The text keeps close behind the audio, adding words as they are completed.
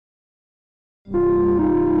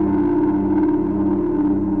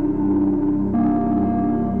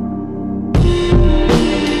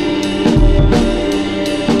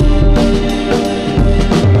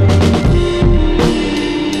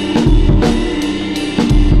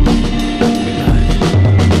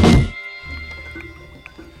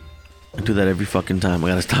do that every fucking time. I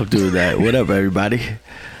gotta stop doing that. What up, everybody?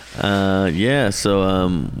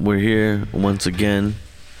 So we're here once again.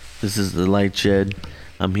 This is the Light Shed.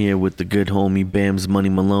 I'm here with the good homie Bams Money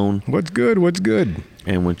Malone. What's good? What's good?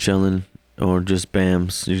 And we're chilling, or just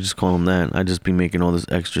Bams. You just call him that. I just be making all this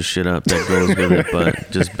extra shit up that goes with it,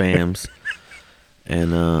 but just Bams.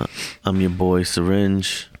 And I'm your boy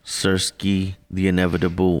Syringe Sersky, the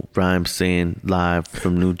inevitable rhyme saying live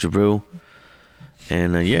from New Jeru.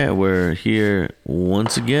 And we're here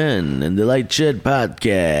once again in the Light Shed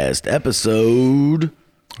Podcast episode.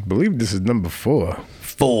 I believe this is number 4.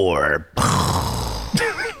 4.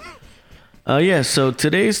 So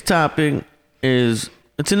today's topic it's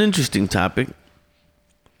an interesting topic.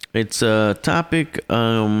 It's a topic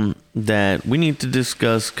that we need to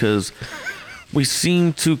discuss because we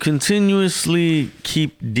seem to continuously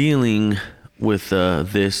keep dealing with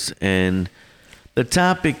this, and the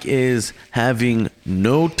topic is having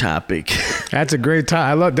no topic. That's a great topic.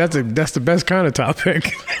 I love that's the best kind of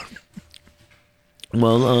topic.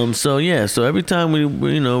 Well, so every time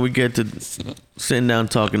we get to sitting down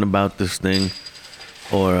talking about this thing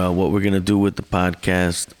or what we're gonna do with the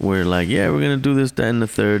podcast, we're like, we're gonna do this, that, and the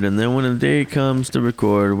third, and then when the day comes to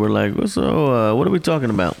record, we're like, what are we talking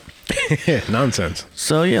about? Nonsense.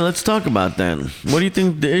 So let's talk about that. What do you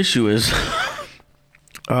think the issue is?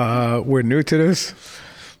 We're new to this.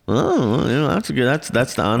 Oh, that's a good.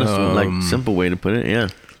 That's the honest, simple way to put it. Yeah.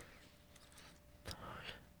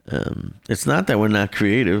 It's not that we're not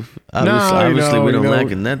creative. Obviously, we don't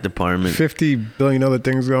lack in that department. 50 billion other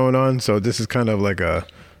things going on, so this is kind of like a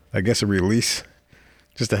release,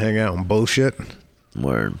 just to hang out and bullshit.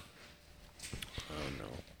 Word. Oh no.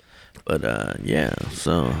 But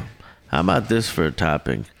so how about this for a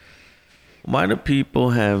topic? Why do people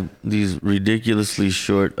have these ridiculously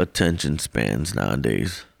short attention spans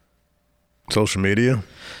nowadays? Social media?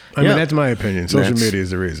 I mean, that's my opinion. Social media is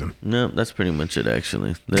the reason. No, that's pretty much it,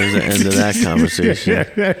 actually. There's the end of that conversation.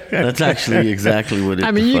 That's actually exactly what it is.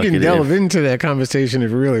 I mean, you can delve into that conversation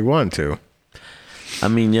if you really want to. I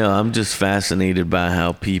mean, I'm just fascinated by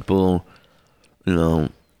how people, a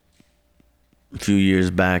few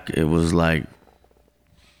years back, it was like,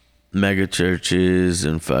 mega churches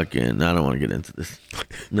and fucking. I don't want to get into this.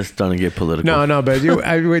 Let's start to get political. No, but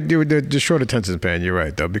the short attention span. You're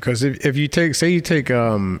right though, because if you take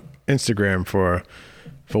Instagram for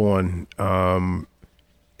one,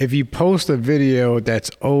 if you post a video that's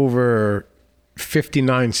over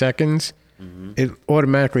 59 seconds, it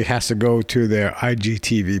automatically has to go to their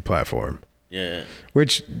IGTV platform. Yeah.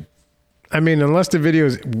 Which, I mean, unless the video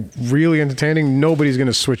is really entertaining, nobody's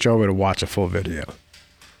gonna switch over to watch a full video.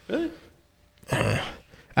 Really?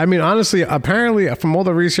 I mean, honestly, apparently, from all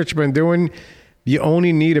the research I've been doing, you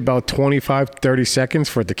only need about 25, 30 seconds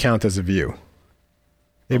for it to count as a view.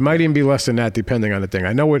 It might even be less than that, depending on the thing.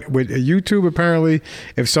 I know with YouTube, apparently,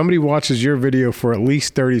 if somebody watches your video for at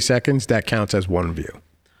least 30 seconds, that counts as one view.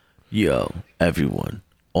 Yo, everyone,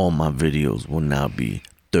 all my videos will now be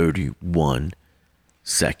 31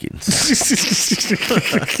 seconds.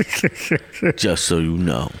 Just so you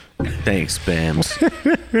know. Thanks, Bams.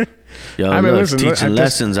 Yo, listen, teaching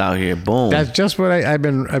lessons out here. Boom. That's just what I've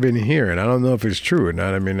been hearing. I don't know if it's true or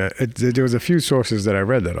not. I mean, there was a few sources that I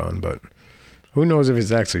read that on, but who knows if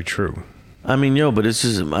it's actually true. I mean, but it's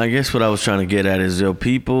just, I guess what I was trying to get at is,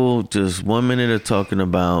 people just 1 minute are talking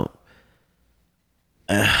about,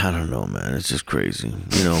 I don't know, man. It's just crazy.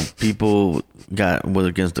 People were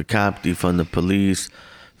against the cop, defund the police,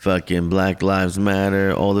 fucking Black Lives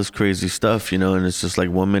Matter, all this crazy stuff, and it's just like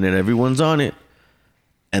 1 minute everyone's on it.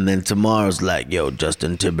 And then tomorrow's like,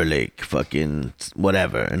 Justin Timberlake, fucking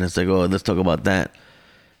whatever. And it's like, let's talk about that.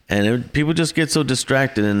 And people just get so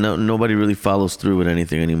distracted and nobody really follows through with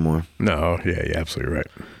anything anymore. No, yeah, you're absolutely right.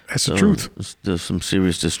 That's the truth. There's some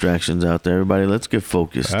serious distractions out there. Everybody, let's get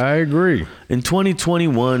focused. I agree. In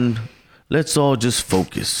 2021, let's all just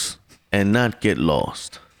focus and not get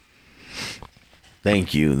lost.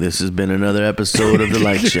 Thank you. This has been another episode of The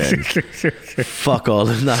Light Shed. Fuck all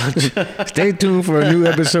the knowledge. Stay tuned for a new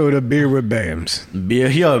episode of Beer with Bams.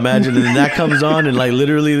 Imagine that comes on and like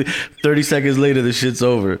literally 30 seconds later the shit's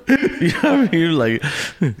over. You know what I mean? Like,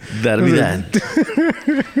 that'll be that.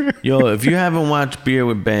 If you haven't watched Beer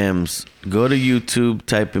with Bams, go to YouTube,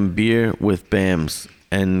 type in Beer with Bams,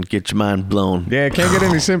 and get your mind blown. Yeah, it can't get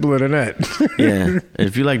any simpler than that. Yeah.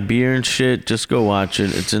 If you like beer and shit, just go watch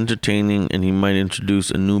it. It's entertaining, and he might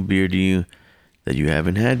introduce a new beer to you that you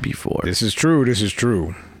haven't had before. This is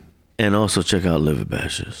true. And also check out Liver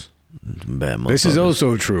Bashes. Bad motherfuckers. This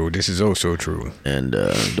is also true. And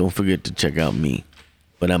don't forget to check out me.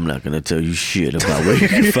 But I'm not gonna tell you shit about where you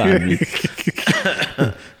can find me.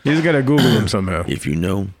 You just gotta Google him somehow. If you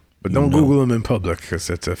know. But don't Google him in public because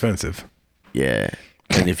it's offensive. Yeah.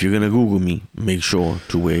 And if you're gonna Google me, make sure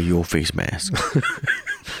to wear your face mask.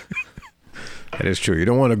 That is true. You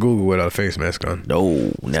don't want to Google without a face mask on.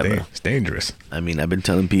 No, never. It's dangerous. I mean, I've been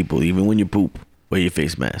telling people, even when you poop, wear your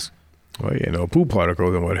face mask. Well, you know, poop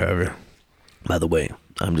particles and what have you. By the way,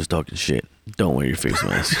 I'm just talking shit. Don't wear your face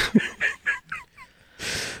mask.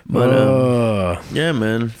 But yeah,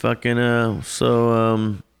 man, fucking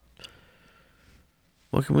so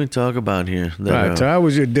what can we talk about here? All right, so how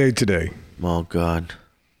was your day today? Oh God,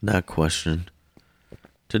 that question.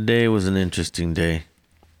 Today was an interesting day.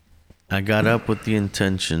 I got up with the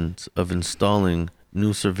intentions of installing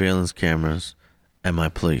new surveillance cameras at my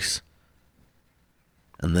place.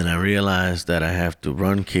 And then I realized that I have to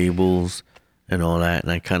run cables and all that,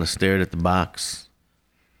 and I kind of stared at the box,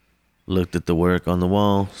 looked at the work on the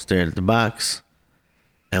wall, stared at the box,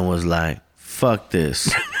 and was like, fuck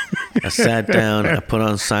this. I sat down, I put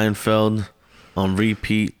on Seinfeld on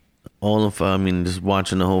repeat, just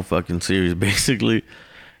watching the whole fucking series basically.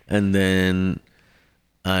 And then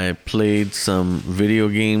I played some video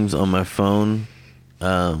games on my phone,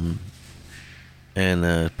 and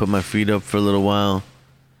put my feet up for a little while.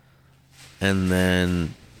 And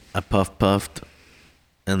then I puffed,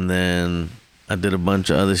 and then I did a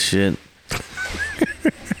bunch of other shit.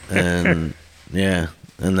 And yeah,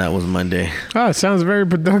 and that was my day. Oh, it sounds very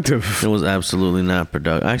productive. It was absolutely not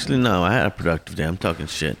productive. Actually, no, I had a productive day. I'm talking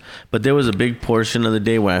shit. But there was a big portion of the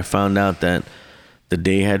day where I found out that the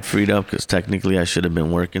day had freed up because technically I should have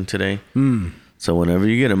been working today. So whenever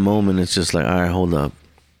you get a moment, it's just like, all right, hold up.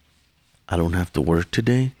 I don't have to work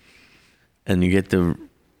today. And you get the,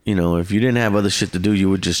 if you didn't have other shit to do, you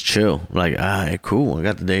would just chill. Like, cool. I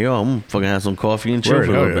got the day off. I'm gonna fucking have some coffee and chill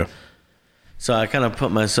for a little bit. So I kind of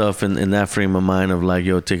put myself in that frame of mind of like,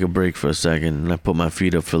 yo, take a break for a second. And I put my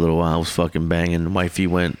feet up for a little while. I was fucking banging. Wifey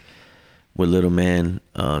went with little man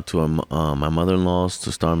to my mother-in-law's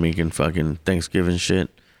to start making fucking Thanksgiving shit.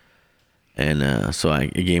 And so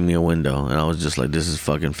it gave me a window. And I was just like, this is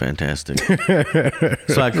fucking fantastic.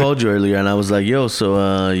 So I called you earlier and I was like, yo,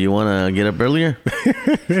 so you want to get up earlier?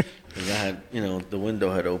 Because I had, the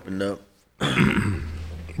window had opened up.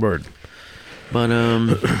 Word. But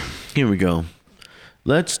here we go.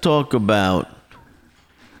 Let's talk about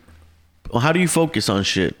how do you focus on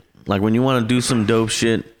shit? Like when you want to do some dope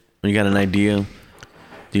shit, when you got an idea,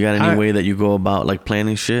 do you got any way that you go about like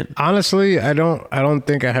planning shit? Honestly, I don't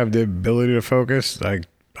think I have the ability to focus. Like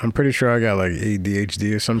I'm pretty sure I got like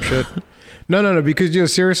ADHD or some shit. No,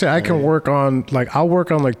 because seriously, I can work on I'll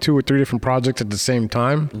work on like 2 or 3 different projects at the same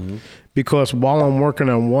time, because while I'm working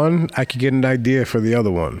on one, I could get an idea for the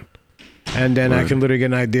other one. And then I can literally get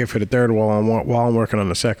an idea for the third while I'm working on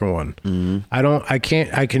the second one. I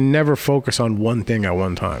can never focus on one thing at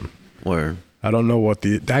one time. Word. I don't know what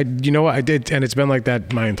I did, and it's been like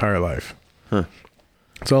that my entire life. Huh.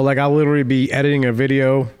 So I'll literally be editing a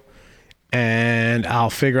video, and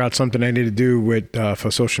I'll figure out something I need to do with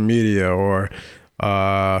for social media or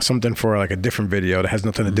something for like a different video that has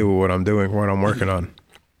nothing to do with what I'm doing, what I'm working on.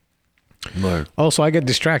 Word. Also, I get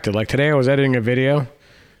distracted. Like today, I was editing a video.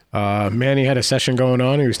 Manny had a session going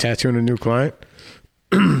on. He was tattooing a new client.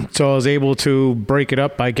 So I was able to break it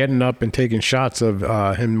up by getting up and taking shots of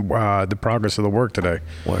him, the progress of the work today.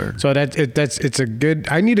 Word. So it's a good.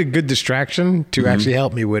 I need a good distraction to actually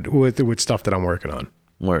help me with stuff that I'm working on.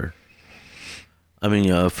 Word. I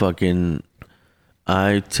mean,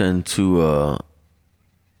 I tend to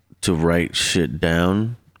write shit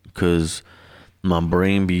down because my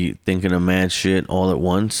brain be thinking of mad shit all at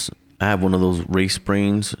once. I have one of those race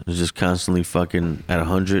brains. It's just constantly fucking at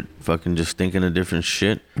 100, fucking just thinking of different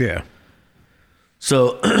shit. Yeah.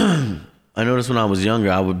 So I noticed when I was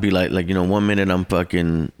younger, I would be like 1 minute I'm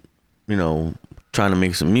fucking, trying to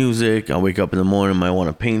make some music. I wake up in the morning, might want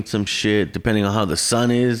to paint some shit. Depending on how the sun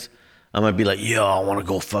is, I might be like, yo, I want to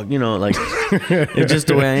go fuck, it's just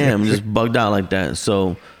the way I am. I'm just bugged out like that.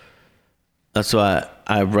 So that's why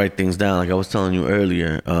I write things down. Like I was telling you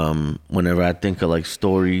earlier, whenever I think of like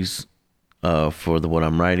stories for what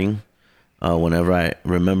I'm writing, whenever I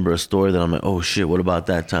remember a story that I'm like, oh shit, what about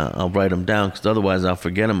that time? I'll write them down because otherwise I'll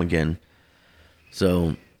forget them again.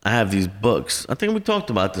 So I have these books. I think we talked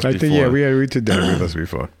about this before. I think, yeah, we did that with us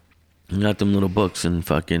before. I got them little books and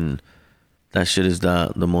fucking that shit is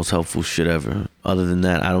the most helpful shit ever. Other than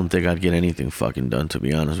that, I don't think I'd get anything fucking done, to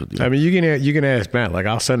be honest with you. I mean, you can ask Matt. Like,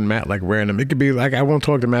 I'll send Matt like random. It could be like I won't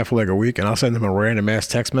talk to Matt for like a week, and I'll send him a random ass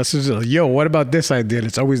text message. Like, yo, what about this idea? And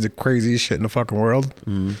it's always the craziest shit in the fucking world.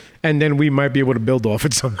 And then we might be able to build off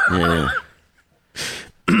it somehow. Yeah.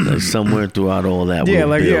 like somewhere throughout all that. Yeah, we'll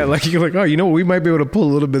like build. like you're like, oh, you know what? We might be able to pull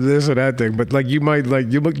a little bit of this or that thing, but like you might like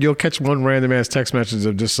you'll catch one random ass text message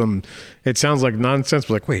of just some. It sounds like nonsense,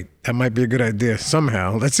 but like, wait, that might be a good idea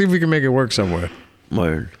somehow. Let's see if we can make it work somewhere.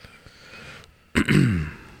 Word.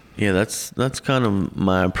 Yeah, that's kind of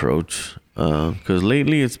my approach. Because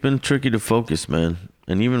lately it's been tricky to focus, man.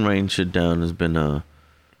 And even writing shit down has been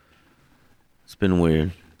it's been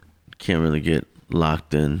weird. Can't really get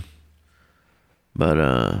locked in. But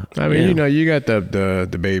I mean, yeah. you know, you got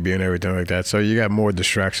the baby and everything like that, so you got more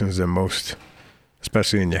distractions than most,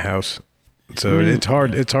 especially in your house. So it's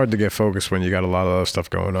hard to get focused when you got a lot of other stuff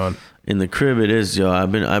going on. In the crib, it is, yo.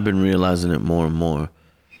 I've been realizing it more and more.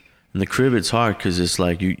 In the crib, it's hard because it's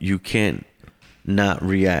like you can't not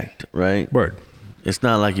react, right? Word. It's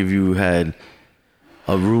not like if you had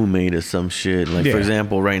a roommate or some shit. Like, Yeah. for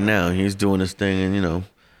example, right now, he's doing this thing, and, you know,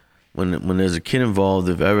 when there's a kid involved,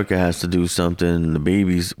 if Erica has to do something and the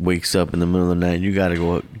baby wakes up in the middle of the night, you got to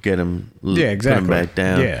go get him, Yeah, exactly. put him back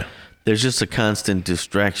down. Yeah. There's just a constant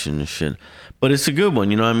distraction and shit. But it's a good one,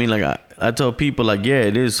 you know what I mean? Like, I tell people, like, yeah,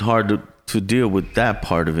 it is hard to deal with that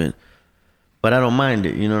part of it. But I don't mind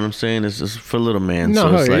it, you know what I'm saying? It's just for little man, No,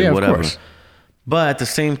 so it's like yeah, whatever. of course. But at the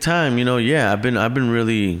same time, you know, yeah, I've been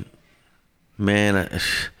really, man,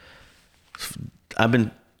 I've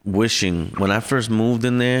been wishing when I first moved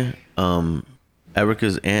in there.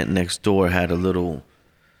 Erica's aunt next door had a little.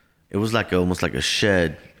 It was like almost like a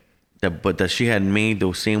shed, that she had made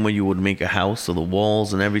the same way you would make a house, so the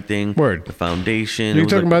walls and everything. Word. The foundation. You're It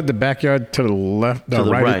was talking like- about the backyard to the left, To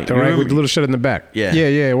the right. the You right with remember- the little shed in the back. Yeah.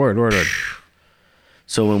 Yeah. Word.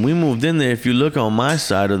 So when we moved in there, if you look on my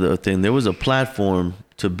side of the thing, there was a platform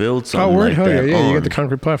to build Oh, something word. like Hell that yeah. You on. got the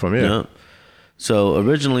concrete platform. Yeah. Yeah. So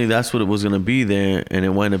originally that's what it was gonna be there, and it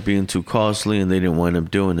wound up being too costly, and they didn't wind up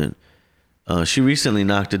doing it. She recently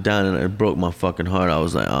knocked it down, and it broke my fucking heart. I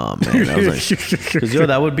was like, oh man, I was like, because yo,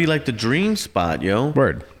 that would be like the dream spot, yo.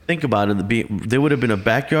 Word. Think about it. There would have been a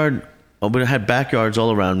backyard. I would have had backyards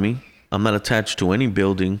all around me. I'm not attached to any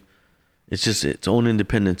building. It's just its own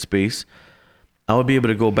independent space. I would be able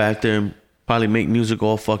to go back there and probably make music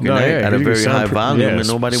all fucking night at a you can very high soundproof- volume, yeah, and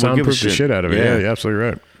nobody would give a soundproof the shit. shit out of it. Yeah, you're absolutely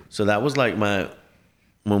right. So that was like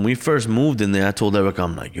when we first moved in there, I told Erica,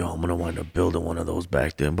 I'm like, yo, I'm going to wind up building one of those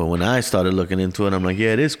back there. But when I started looking into it, I'm like,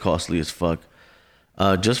 yeah, it is costly as fuck.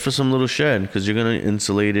 Just for some little shed, because you're going to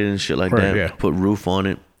insulate it and shit like Right, that. yeah. Put roof on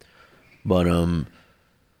it. But,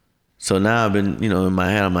 so now I've been, you know, in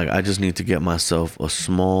my head, I'm like, I just need to get myself a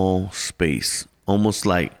small space. Almost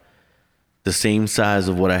like the same size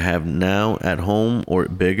of what I have now at home or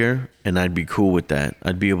bigger. And I'd be cool with that.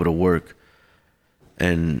 I'd be able to work.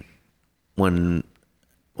 And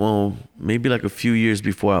maybe like a few years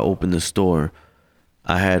before I opened the store,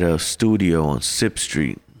 I had a studio on Sip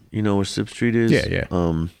Street. You know where Sip Street is? Yeah.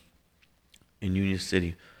 In Union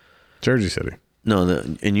City. Jersey City. No,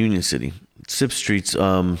 in Union City. Sip Street's,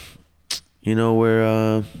 you know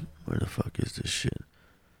where the fuck is this shit?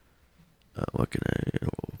 What can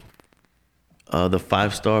the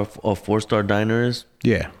 5-star or 4-star diner is?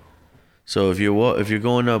 Yeah. So if you're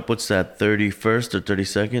going up, what's that, 31st or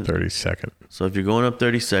 32nd? 32nd. So if you're going up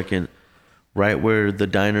 32nd, right where the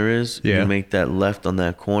diner is, Yeah. you make that left on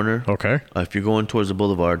that corner. Okay. If you're going towards the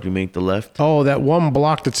boulevard, you make the left. Oh, that one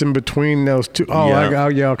block that's in between those two. Oh,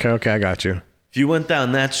 Yeah. Okay, I got you. If you went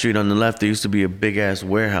down that street on the left, there used to be a big ass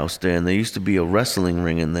warehouse there, and there used to be a wrestling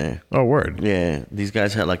ring in there. Oh, word. Yeah, these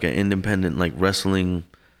guys had like an independent like wrestling.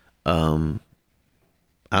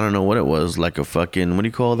 I don't know what it was, like a fucking, what do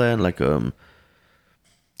you call that? Like a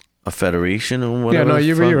federation or whatever. Yeah, no, the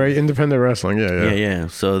you're fuck. right. Independent wrestling. Yeah. Yeah.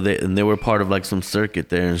 So they were part of like some circuit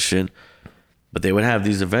there and shit. But they would have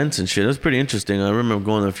these events and shit. It was pretty interesting. I remember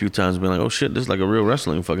going there a few times and being like, oh shit, this is like a real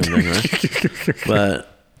wrestling fucking thing, right? But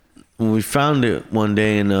when we found it one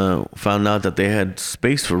day and found out that they had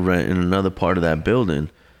space for rent in another part of that building.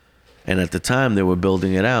 And at the time they were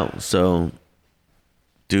building it out. So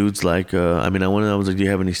dude's like, I was like, do you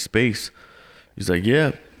have any space? He's like,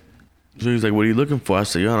 yeah. So he's like, what are you looking for? I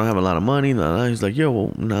said, yo, I don't have a lot of money. He's like, yo,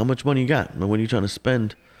 well, how much money you got? What are you trying to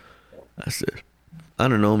spend? I said, I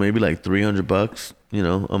don't know, maybe like $300, you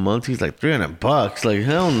know, a month. He's like, $300? Like,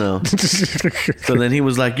 hell no. So then he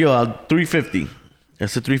was like, yo, I'll $350. I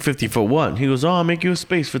said, $350 for what? He goes, oh, I'll make you a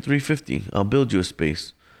space for $350. I'll build you a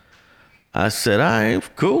space. I said, all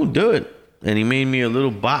right, cool, do it. And he made me a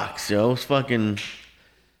little box, yo. It was fucking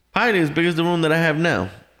probably as big as the room that I have now.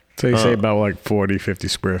 So you say about like 40, 50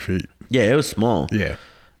 square feet. Yeah, it was small. Yeah.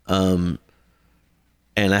 And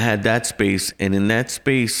I had that space, and in that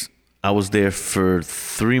space, I was there for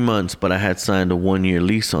 3 months, but I had signed a 1-year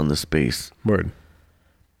lease on the space. Word.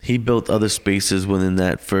 he built other spaces within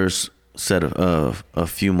that first set of a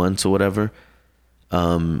few months or whatever.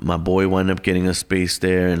 My boy wound up getting a space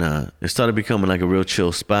there, and it started becoming like a real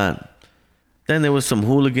chill spot. Then there was some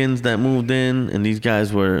hooligans that moved in, and these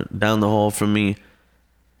guys were down the hall from me.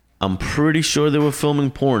 I'm pretty sure they were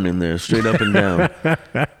filming porn in there, straight up and down.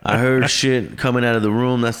 I heard shit coming out of the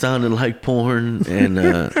room that sounded like porn, and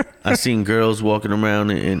I seen girls walking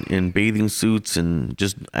around in bathing suits and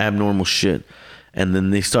just abnormal shit. And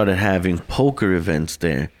then they started having poker events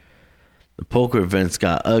there. The poker events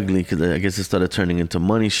got ugly because I guess it started turning into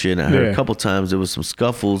money shit. I heard a couple times there was some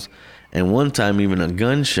scuffles, and one time even a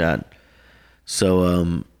gunshot.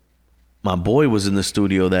 So my boy was in the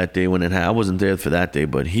studio that day when it happened. I wasn't there for that day,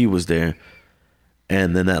 but he was there.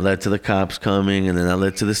 And then that led to the cops coming, and then that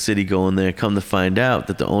led to the city going there. Come to find out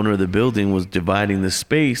that the owner of the building was dividing the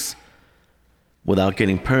space without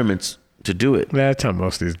getting permits to do it. That's how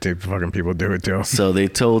most of these deep fucking people do it too. So they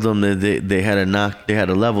told them that they had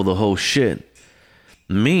to level the whole shit.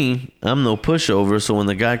 Me, I'm no pushover. So when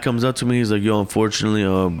the guy comes up to me, he's like, "Yo, unfortunately,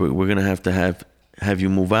 we're gonna have you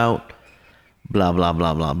move out." Blah blah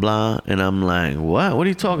blah blah blah. And I'm like, "What? What are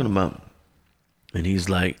you talking about?" And he's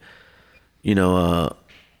like, "We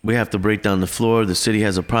have to break down the floor. The city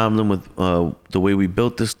has a problem with the way we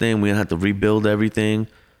built this thing. We're gonna have to rebuild everything."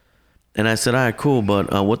 And I said, "All right, cool,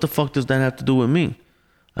 but what the fuck does that have to do with me?"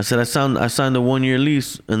 I said, I signed a 1-year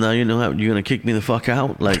lease, and now you're gonna kick me the fuck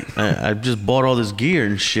out? Like, I just bought all this gear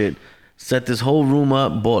and shit, set this whole room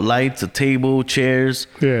up, bought lights, a table, chairs.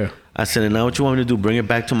 Yeah. I said, "And now what you want me to do? Bring it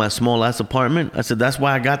back to my small ass apartment?" I said, "That's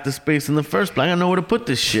why I got this space in the first place. I gotta know where to put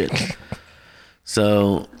this shit."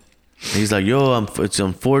 So he's like, "Yo, it's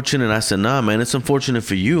unfortunate." I said, "Nah, man, it's unfortunate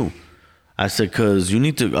for you." I said, "Cause you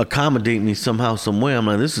need to accommodate me somehow, some way." I'm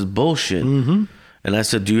like, "This is bullshit." Mm-hmm. And I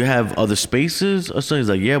said, "Do you have other spaces or something?" He's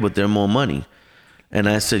like, "Yeah, but they're more money." And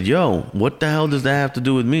I said, "Yo, what the hell does that have to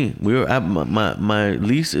do with me? My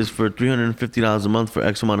lease is for $350 a month for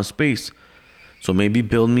X amount of space. So maybe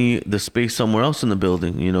build me the space somewhere else in the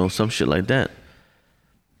building, some shit like that."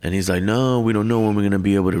 And he's like, "No, we don't know when we're gonna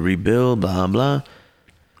be able to rebuild, blah blah."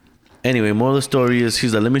 Anyway, moral of the story is,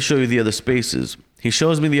 he's like, "Let me show you the other spaces." He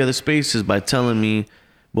shows me the other spaces by telling me,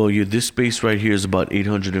 "Well, this space right here is about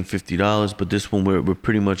 $850, but this one we're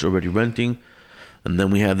pretty much already renting. And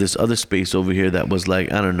then we have this other space over here that was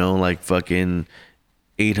like, I don't know, like fucking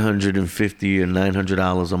 $850 or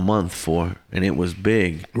 $900 a month for, and it was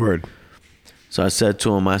big." Word. So I said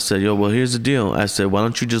to him, "Yo, well, here's the deal." I said, "Why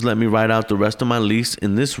don't you just let me write out the rest of my lease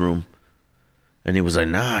in this room?" And he was like,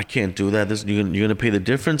 "Nah, I can't do that. You're going to pay the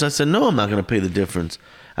difference?" I said, "No, I'm not going to pay the difference."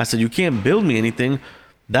 I said, "You can't build me anything.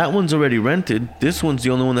 That one's already rented. This one's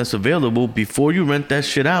the only one that's available. Before you rent that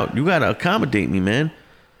shit out, you got to accommodate me, man."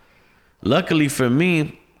 Luckily for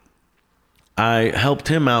me, I helped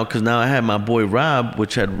him out because now I had my boy Rob,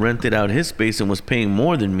 which had rented out his space and was paying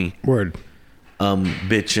more than me. Word.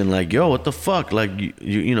 Bitching like, "Yo, what the fuck? Like,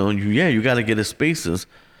 you got to get his spaces."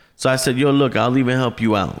 So I said, "Yo, look, I'll even help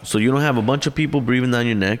you out. So you don't have a bunch of people breathing down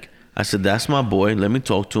your neck." I said, "That's my boy. Let me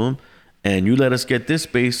talk to him. And you let us get this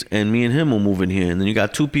space, and me and him will move in here. And then you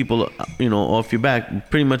got 2 people, off your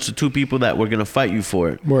back. Pretty much the 2 people that were going to fight you for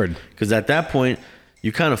it." Word. Because at that point,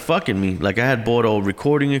 you kind of fucking me. Like, I had bought all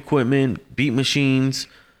recording equipment, beat machines.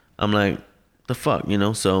 I'm like, the fuck,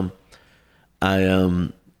 So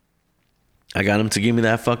I got him to give me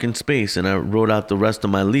that fucking space, and I wrote out the rest of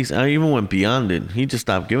my lease. I even went beyond it. He just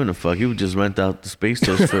stopped giving a fuck. He would just rent out the space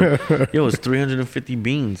to us for, it was 350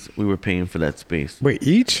 beans we were paying for that space. Wait,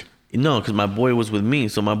 each? No, because my boy was with me.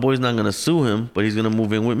 So my boy's not going to sue him, but he's going to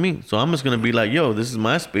move in with me. So I'm just going to be like, "Yo, this is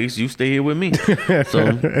my space. You stay here with me."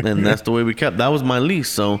 And that's the way we kept. That was my lease.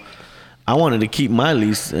 So I wanted to keep my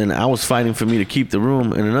lease, and I was fighting for me to keep the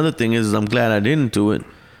room. And another thing is I'm glad I didn't do it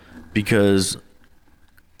because,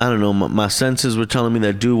 I don't know, my senses were telling me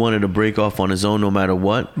that dude wanted to break off on his own no matter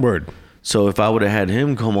what. Word. So if I would have had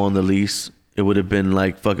him come on the lease, it would have been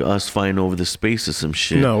like fuck us fighting over the space or some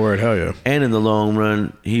shit. No, word, hell yeah. And in the long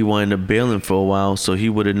run, he wound up bailing for a while, so he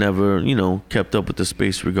would have never, kept up with the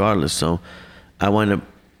space regardless. So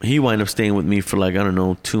he wound up staying with me for like, I don't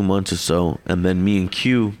know, 2 months or so. And then me and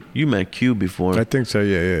Q, you met Q before. I think so,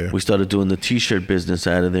 yeah. We started doing the t-shirt business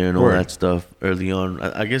out of there and all that stuff early on.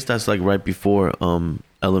 I guess that's like right before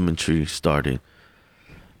Elementary started.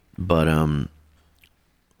 But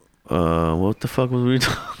what the fuck was we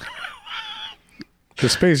talking? The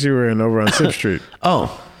space you were in over on 6th Street.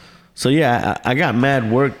 Oh, so yeah, I got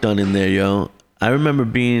mad work done in there, yo. I remember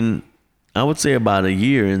being, I would say about a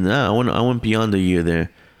year, and I went beyond a year there.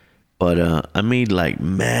 But I made like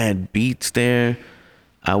mad beats there.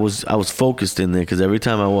 I was focused in there because every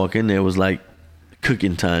time I walk in there, it was like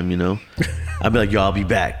cooking time, you know. I'd be like, yo, I'll be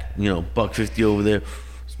back. You know, $1.50 over there.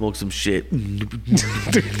 Smoke some shit.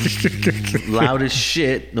 Loud as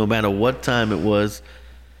shit, no matter what time it was.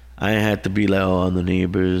 I had to be like, oh, the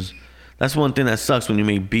neighbors. That's one thing that sucks when you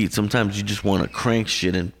make beats. Sometimes you just want to crank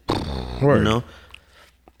shit and, Word. you know.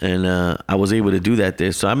 And I was able to do that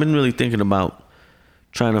there. So I've been really thinking about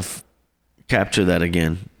trying to capture that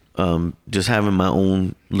again. Just having my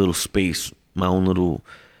own little space, my own little,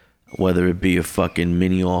 whether it be a fucking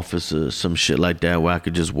mini office or some shit like that where I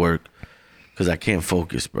could just work. Because I can't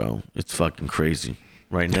focus, bro. It's fucking crazy.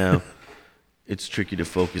 Right now, it's tricky to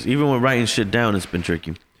focus. Even when writing shit down, it's been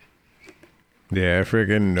tricky. Yeah,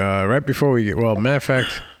 freaking right before we matter of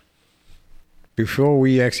fact, before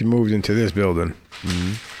we actually moved into this building,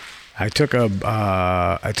 I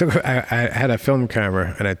had a film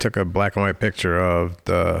camera and I took a black and white picture of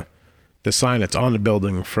the sign that's on the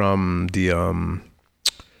building from the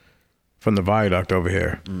viaduct over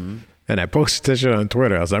here. And I posted that shit on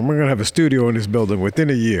Twitter. I was like, we're going to have a studio in this building within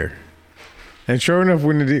a year. And sure enough,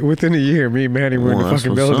 within a year, me and Manny were in the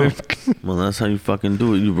fucking building. Well, that's how you fucking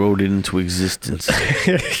do it. You wrote it into existence.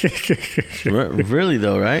 Really,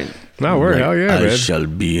 though, right? No, we're hell yeah, man. I shall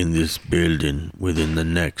be in this building within the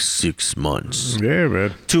next 6 months. Yeah,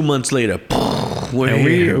 man. 2 months later, we're and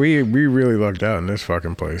here. we really lucked out in this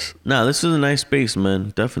fucking place. Nah, this is a nice space,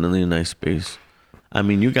 man. Definitely a nice space. I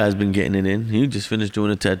mean, you guys been getting it in. You just finished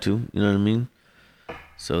doing a tattoo. You know what I mean?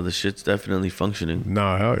 So the shit's definitely functioning.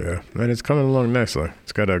 No, hell yeah. Man, it's coming along nicely.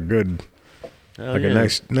 It's got a good, a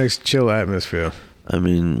nice chill atmosphere. I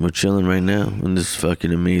mean, we're chilling right now in this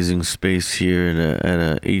fucking amazing space here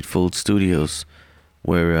at Eightfold Studios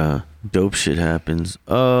where dope shit happens.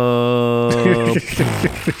 Oh.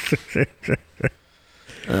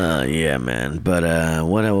 Yeah, man. But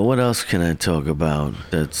what else can I talk about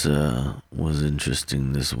that was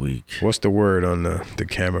interesting this week? What's the word on the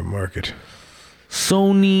camera market?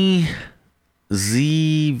 Sony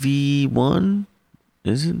ZV-1?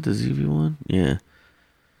 Is it the ZV-1? Yeah.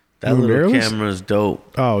 That little camera is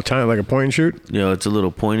dope. Oh, tiny, like a point and shoot? Yo, it's a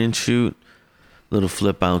little point and shoot, little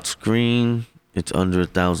flip out screen. It's under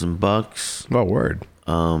 $1,000. Oh, word.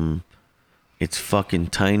 It's fucking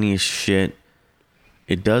tiny as shit.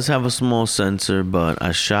 It does have a small sensor, but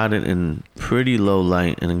I shot it in pretty low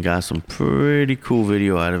light and got some pretty cool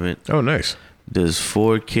video out of it. Oh, nice. There's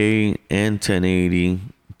 4K and 1080,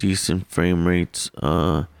 decent frame rates.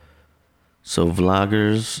 So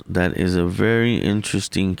vloggers, that is a very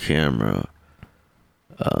interesting camera.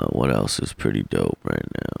 What else is pretty dope right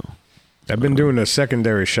now? I've been doing a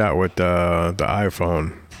secondary shot with the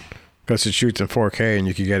iPhone because it shoots in 4K and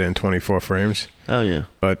you can get it in 24 frames. Oh yeah.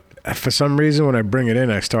 But for some reason, when I bring it in,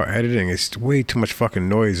 I start editing. It's way too much fucking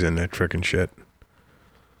noise in that freaking shit.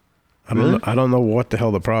 I don't know what the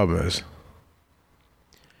hell the problem is.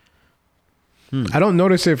 I don't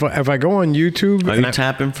notice if I go on YouTube. Are you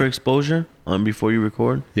tapping for exposure before you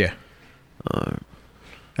record? Yeah.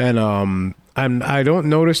 And I don't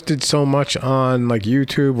notice it so much on like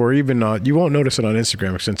YouTube or even you won't notice it on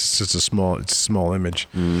Instagram since it's just a small image.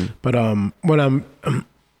 But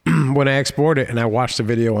when I export it and I watch the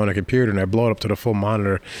video on a computer and I blow it up to the full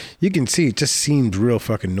monitor, you can see it just seems real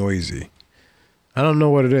fucking noisy. I don't know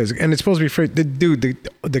what it is. And it's supposed to be free.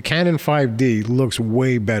 The Canon 5D looks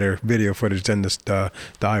way better video footage than the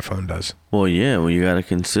iPhone does. Well, yeah. Well, you got to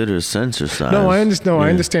consider sensor size. No, I understand. I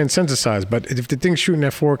understand sensor size, but if the thing's shooting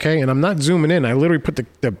at 4K and I'm not zooming in, I literally put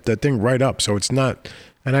the thing right up, so it's not.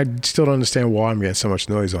 And I still don't understand why I'm getting so much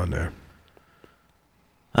noise on there.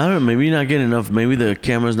 I don't know. Maybe you're not getting enough. Maybe the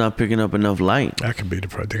camera's not picking up enough light. That could be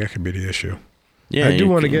the issue. Yeah, I do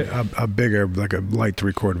want to get a bigger, like a light to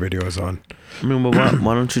record videos on. I mean, but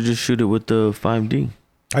why don't you just shoot it with the 5D?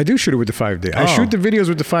 I do shoot it with the 5D. I shoot the videos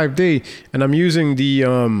with the 5D, and I'm using the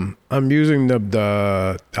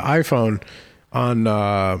iPhone on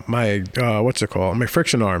my what's it called? My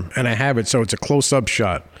friction arm, and I have it so it's a close up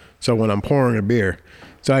shot. So when I'm pouring a beer,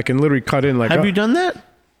 so I can literally cut in like. Have you done that?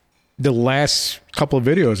 The last couple of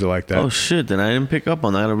videos are like that. Oh shit! Then I didn't pick up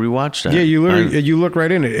on that. I gotta rewatch that. Yeah, you literally you look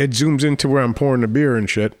right in it. It zooms into where I'm pouring the beer and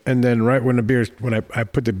shit, and then right when I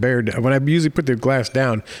put the beer down, when I usually put the glass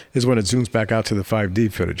down is when it zooms back out to the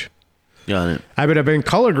 5D footage. Got it. I've been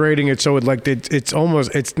color grading it so it's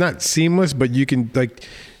almost, it's not seamless, but you can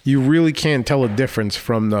you really can't tell a difference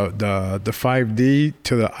from the 5D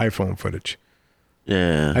to the iPhone footage.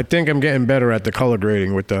 Yeah. I think I'm getting better at the color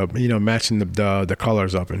grading with the matching the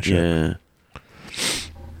colors up and shit. Yeah.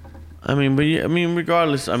 I mean,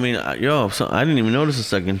 regardless. I mean, I didn't even notice a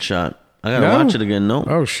second shot. I gotta watch it again. No.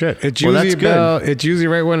 Oh shit! It's Well, usually that's good. about. It's usually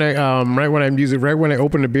right when I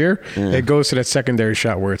open the beer, it goes to that secondary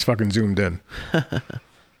shot where it's fucking zoomed in.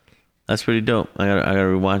 That's pretty dope. I gotta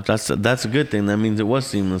rewatch. That's a good thing. That means it was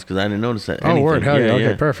seamless because I didn't notice that. Oh, word, hell yeah.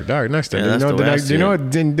 Okay, perfect. All right, nice. Then. Yeah, that's the way I see you know it.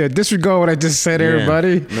 what? Disregard what I just said,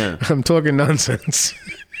 everybody. Yeah. I'm talking nonsense.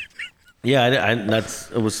 Yeah,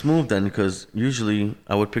 it was smooth then because usually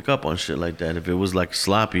I would pick up on shit like that. If it was like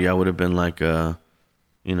sloppy, I would have been like,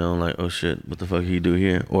 like, oh shit, what the fuck he do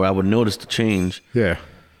here? Or I would notice the change. Yeah.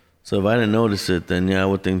 So if I didn't notice it, then I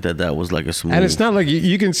would think that was like a smooth. And it's not like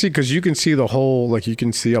you can see, because you can see the whole, like you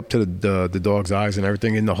can see up to the dog's eyes and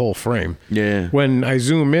everything in the whole frame. Yeah. When I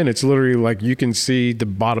zoom in, it's literally like you can see the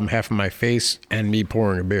bottom half of my face and me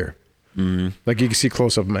pouring a beer. Mm-hmm. Like you can see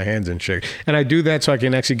close up my hands and shit. And I do that so I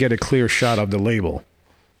can actually get a clear shot of the label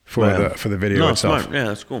for the video no, itself. Smart. Yeah,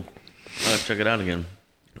 that's cool. I'll check it out again.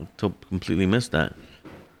 I completely missed that.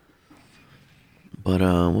 But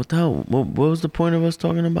what the hell? What was the point of us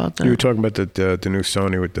talking about that? You were talking about the new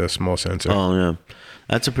Sony with the small sensor. Oh yeah,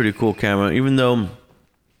 that's a pretty cool camera. Even though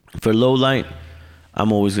for low light,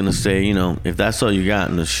 I'm always gonna say, if that's all you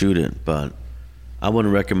got, then shoot it. But I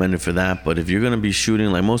wouldn't recommend it for that. But if you're gonna be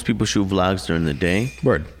shooting, like most people shoot vlogs during the day,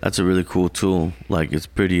 Word. That's a really cool tool. Like it's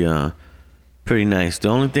pretty nice. The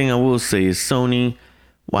only thing I will say is Sony.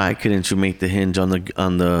 Why couldn't you make the hinge on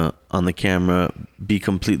the camera be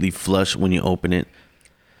completely flush when you open it?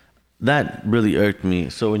 That really irked me.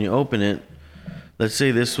 So when you open it, let's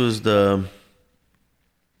say this was the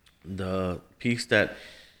piece that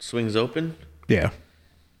swings open. Yeah.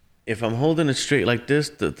 If I'm holding it straight like this,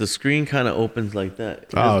 the screen kind of opens like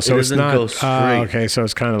that. So it doesn't go straight. Okay, so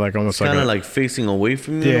it's kind of like almost kind of like facing away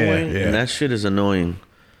from you in a way, yeah. and that shit is annoying.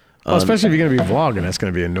 Well, especially if you're gonna be vlogging, that's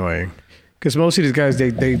gonna be annoying. Because most of these guys,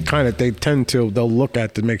 they tend to they'll look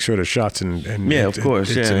at to make sure the shots and yeah, of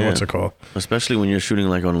course, what's it called? Especially when you're shooting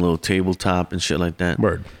like on a little tabletop and shit like that.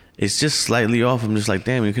 Word. It's just slightly off. I'm just like,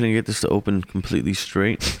 damn, you couldn't get this to open completely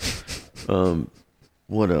straight.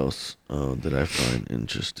 What else did I find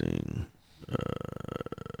interesting?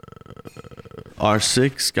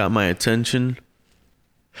 R6 got my attention.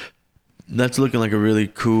 That's looking like a really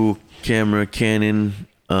cool camera. Canon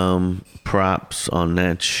props on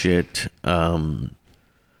that shit. R5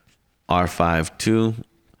 too.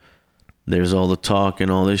 There's all the talk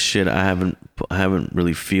and all this shit. I haven't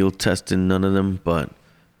really field tested none of them, but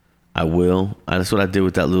I will. That's what I did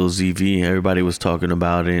with that little ZV. Everybody was talking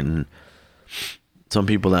about it, and some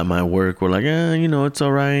people at my work were like, it's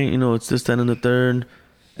all right. It's this, that, and the third.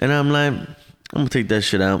 And I'm like, I'm going to take that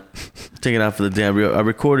shit out. Take it out for the day. I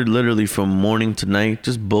recorded literally from morning to night.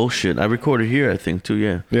 Just bullshit. I recorded here, I think, too,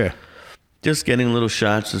 yeah. Yeah. Just getting little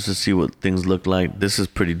shots just to see what things look like. This is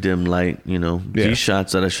pretty dim light, Yeah. These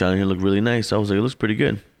shots that I shot here look really nice. I was like, it looks pretty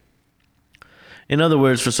good. In other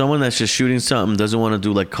words, for someone that's just shooting something, doesn't want to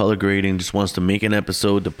do like color grading, just wants to make an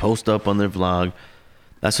episode to post up on their vlog,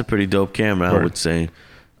 that's a pretty dope camera, I would say.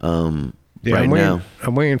 Now,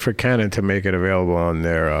 I'm waiting for Canon to make it available on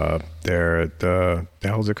the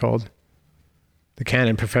how's it called? The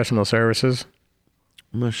Canon Professional Services.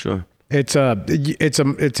 I'm not sure. It's a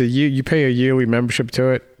you pay a yearly membership to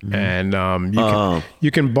it, and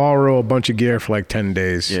you can borrow a bunch of gear for like 10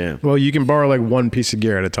 days. Yeah. Well, you can borrow like one piece of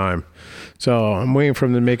gear at a time. So I'm waiting for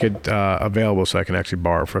them to make it available so I can actually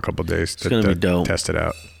borrow for a couple of days to test it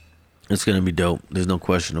out. It's gonna be dope. There's no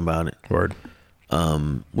question about it. Word.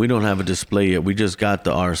 We don't have a display yet. We just got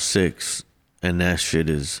the R6, and that shit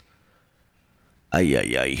is,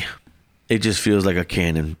 ay. It just feels like a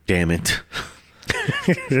Canon. Damn it.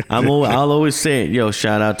 I'll always say it.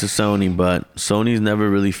 Shout out to Sony, but Sony's never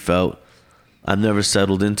really felt. I've never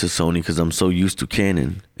settled into Sony because I'm so used to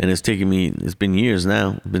Canon, and it's been years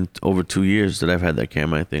now. It's been over 2 years that I've had that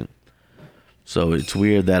camera, I think. So it's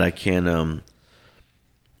weird that I can't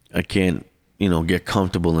get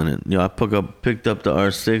comfortable in it. I picked up the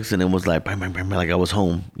R6 and it was like, bang, bang, bang, like I was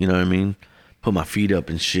home. You know what I mean? Put my feet up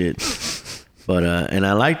and shit. But and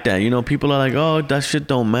I like that. People are like, oh, that shit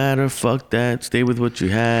don't matter. Fuck that. Stay with what you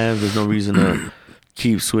have. There's no reason to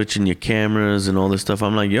keep switching your cameras and all this stuff.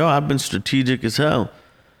 I'm like, I've been strategic as hell.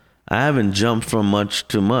 I haven't jumped from much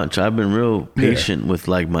to much. I've been real patient with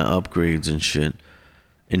like my upgrades and shit.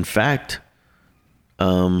 In fact,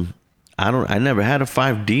 I never had a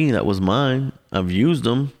 5D that was mine. I've used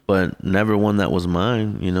them, but never one that was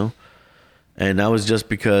mine, And that was just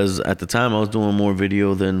because at the time I was doing more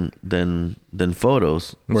video than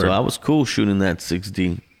photos. Right. So I was cool shooting that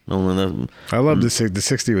 6D. I love the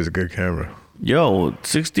 60 was a good camera.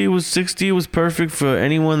 60 was perfect for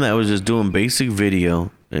anyone that was just doing basic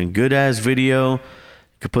video and good ass video.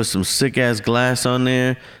 could put some sick ass glass on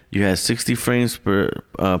there. You had 60 frames per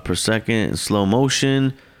second in slow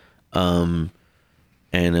motion. And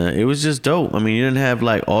it was just dope. I mean, you didn't have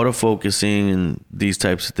like autofocusing and these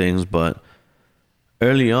types of things, but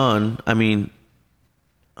early on, I mean,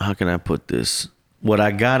 how can I put this? What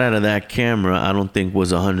I got out of that camera, I don't think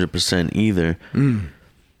was 100% either.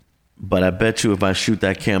 But I bet you if I shoot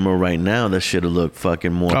that camera right now, that shit'll look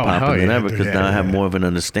fucking more popping than ever, because now I have more of an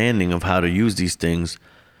understanding of how to use these things.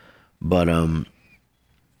 But the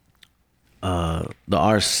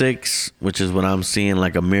R6, which is what I'm seeing,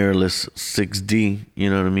 like a mirrorless 6D, you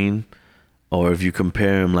know what I mean? Or if you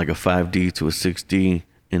compare them like a 5D to a 6D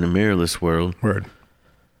in a mirrorless world,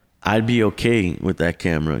 I'd be okay with that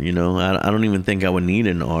camera, you know? I don't even think I would need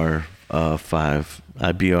an R5.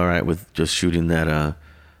 I'd be all right with just shooting that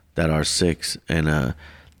R6, and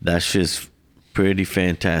that shit's pretty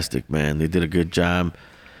fantastic, man. They did a good job.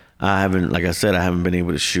 I haven't been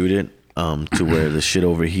able to shoot it to where the shit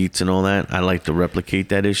overheats and all that. I like to replicate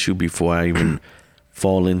that issue before I even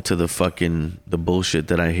fall into the bullshit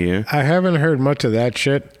that I hear. I haven't heard much of that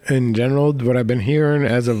shit in general. What I've been hearing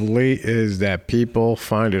as of late is that people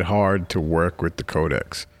find it hard to work with the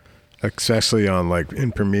codecs, especially on like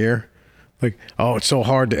in Premiere. Like, oh, it's so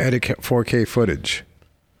hard to edit 4K footage.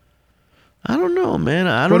 I don't know, man.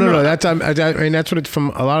 I don't know. No. That's I mean, that's what it's from.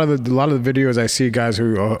 A lot of the videos I see, guys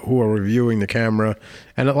who are reviewing the camera,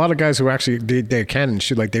 and a lot of guys who actually they're Canon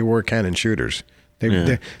shoot, like they were Canon shooters.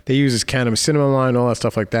 They use this Canon Cinema Line, all that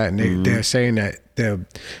stuff like that, and they're saying that the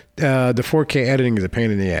 4K editing is a pain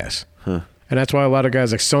in the ass. And that's why a lot of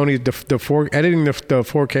guys like Sony, editing the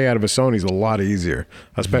 4K out of a Sony is a lot easier,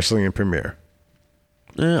 especially in Premiere.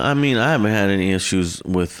 Yeah, I mean, I haven't had any issues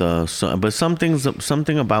with but something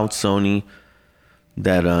about Sony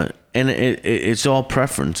that and it's all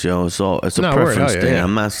preference, yo. It's a preference thing.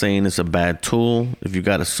 I'm not saying it's a bad tool. If you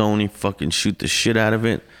got a Sony, fucking shoot the shit out of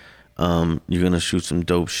it. You're gonna shoot some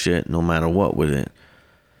dope shit no matter what with it.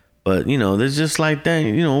 But you know, there's just like that,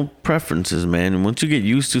 you know, preferences, man. And once you get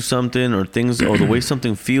used to something or things or the way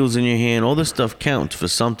something feels in your hand, all this stuff counts for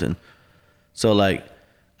something. So like,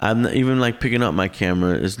 I'm not, even like picking up my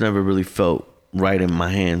camera, it's never really felt right in my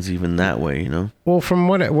hands even that way, you know? Well, from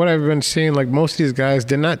what I've been seeing, like most of these guys,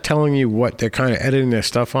 they're not telling you what they're kind of editing their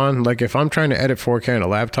stuff on. Like if I'm trying to edit 4K on a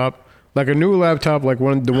laptop, like a new laptop, like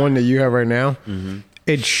the one that you have right now,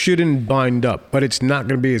 it shouldn't bind up, but it's not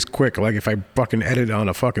going to be as quick. Like if I fucking edit on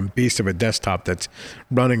a fucking beast of a desktop that's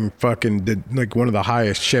running fucking like one of the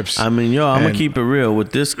highest chips. I mean, yo, I'm gonna keep it real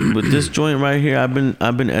with this joint right here. I've been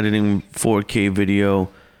editing 4K video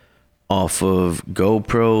off of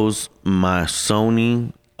GoPros, my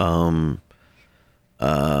Sony,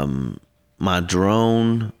 my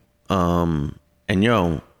drone, and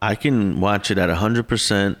yo, I can watch it at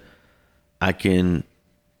 100%. I can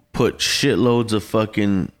put shitloads of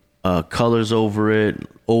fucking colors over it,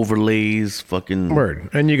 overlays, fucking word,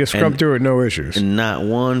 and you can scrub through it no issues, and not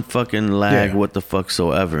one fucking lag, what the fuck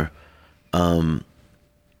soever. And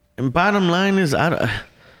bottom line is,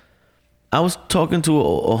 I was talking to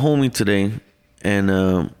a homie today,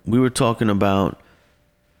 and we were talking about.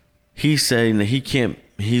 He's saying that he can't.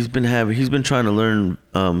 He's been trying to learn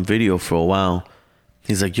video for a while.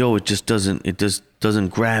 He's like, yo, it just doesn't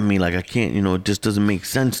grab me. Like I can't, you know, it just doesn't make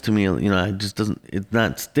sense to me. You know, it's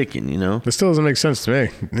not sticking. You know, it still doesn't make sense to me.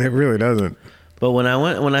 It really doesn't. But when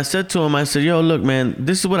I said to him, I said, yo, look, man,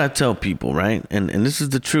 this is what I tell people, right? And this is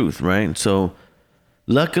the truth, right? So.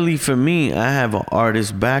 Luckily for me, I have an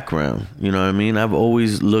artist background. You know what I mean? I've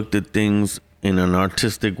always looked at things in an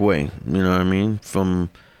artistic way. You know what I mean? From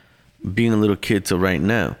being a little kid to right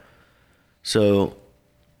now. So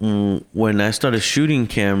when I started shooting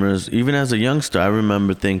cameras, even as a youngster, I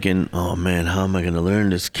remember thinking, oh man, how am I going to learn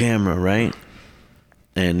this camera, right?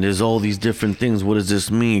 And there's all these different things. What does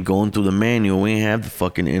this mean? Going through the manual. We ain't have the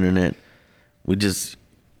fucking internet. We just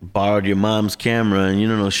borrowed your mom's camera and you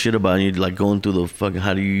don't know shit about it. You're like going through the fucking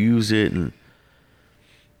how do you use it, and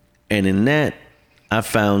in that I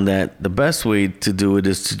found that the best way to do it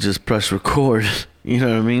is to just press record. You know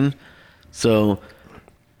what I mean? So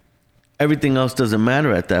everything else doesn't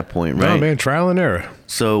matter at that point, right? No, man, trial and error.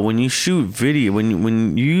 So when you shoot video,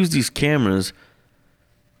 when you use these cameras,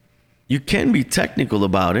 you can be technical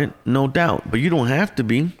about it, no doubt, but you don't have to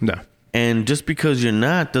be. No. And just because you're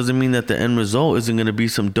not doesn't mean that the end result isn't going to be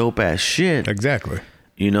some dope ass shit. Exactly.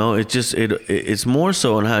 You know, it's more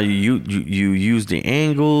so on how you use the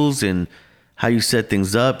angles and how you set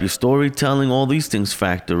things up, your storytelling, all these things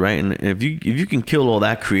factor, right? And if you can kill all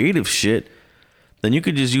that creative shit, then you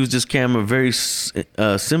could just use this camera very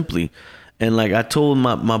simply. And like I told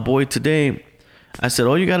my boy today, I said,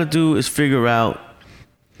 all you got to do is figure out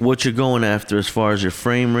what you're going after as far as your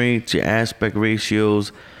frame rates, your aspect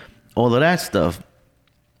ratios, all of that stuff.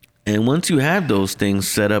 And once you have those things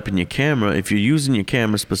set up in your camera, if you're using your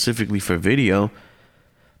camera specifically for video,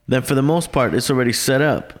 then for the most part, it's already set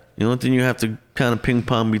up. The only thing you have to kind of ping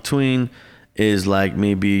pong between is like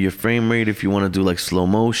maybe your frame rate if you want to do like slow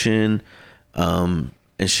motion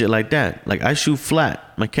and shit like that. Like I shoot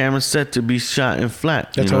flat. My camera's set to be shot in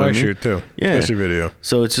flat. That's how I shoot too. Yeah. Especially video.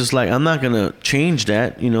 So it's just like I'm not going to change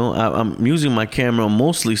that. I'm using my camera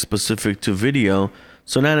mostly specific to video.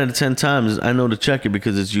 So 9 out of 10 times I know to check it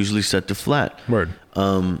because it's usually set to flat. Word.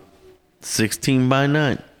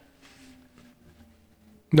 16:9.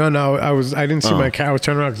 No, I didn't see my camera. I was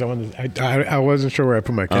turning around because I wasn't sure where I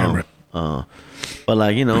put my camera. But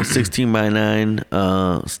like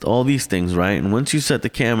 16:9, all these things, right? And once you set the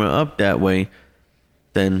camera up that way,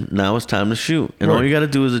 then now it's time to shoot. And all you got to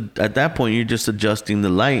do is at that point you're just adjusting the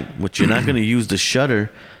light, which you're not going to use the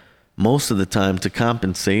shutter most of the time to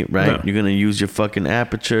compensate, right? No. You're going to use your fucking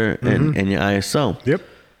aperture and your ISO. Yep.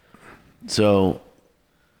 So,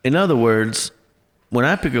 in other words, when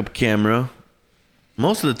I pick up a camera,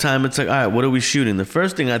 most of the time it's like, all right, what are we shooting? The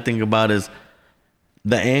first thing I think about is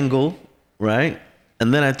the angle, right?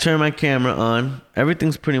 And then I turn my camera on.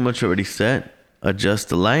 Everything's pretty much already set. Adjust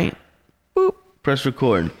the light. Boop. Press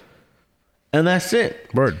record. And that's it.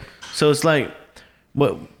 Word. So it's like,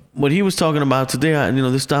 what he was talking about today,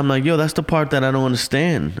 this time I'm like, yo, that's the part that I don't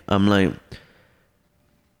understand. I'm like,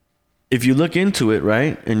 if you look into it,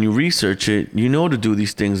 right, and you research it, you know to do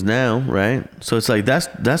these things now, right? So it's like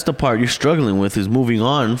that's the part you're struggling with, is moving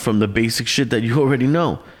on from the basic shit that you already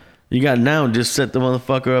know. You got now just set the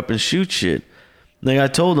motherfucker up and shoot shit. Like I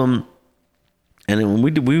told him, and then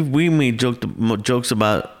we made jokes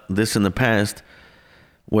about this in the past,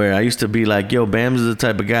 where I used to be like, yo, Bams is the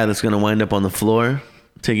type of guy that's gonna wind up on the floor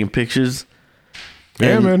taking pictures.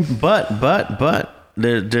 Yeah, man. But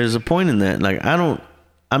there's a point in that. Like I'm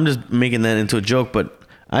just making that into a joke, but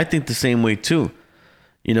I think the same way too.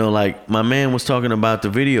 Like my man was talking about the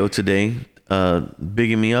video today,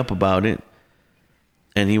 bigging me up about it.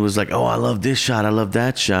 And he was like, oh, I love this shot. I love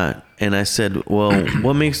that shot. And I said, well,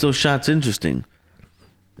 what makes those shots interesting?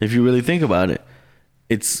 If you really think about it,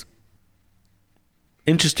 it's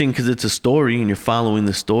interesting because it's a story and you're following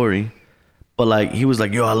the story. But like, he was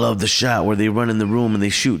like, yo, I love the shot where they run in the room and they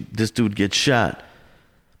shoot. This dude gets shot.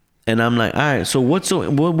 And I'm like, all right, so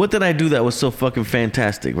what did I do that was so fucking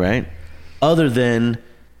fantastic, right? Other than,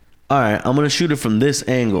 all right, I'm going to shoot it from this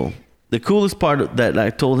angle. The coolest part that I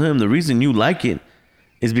told him, the reason you like it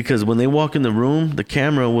is because when they walk in the room, the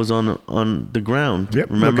camera was on the ground.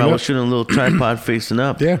 Yep, remember, I was shooting a little tripod facing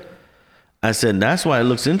up. Yeah. I said, that's why it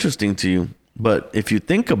looks interesting to you. But if you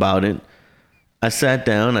think about it, I sat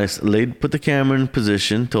down, put the camera in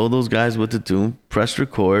position, told those guys what to do, pressed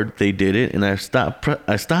record, they did it, and I stopped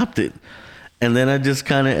it. And then I just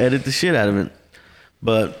kind of edited the shit out of it.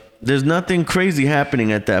 But there's nothing crazy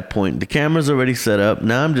happening at that point. The camera's already set up.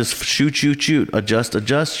 Now I'm just shoot, adjust,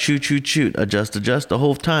 shoot, adjust the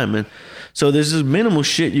whole time. And so there's this minimal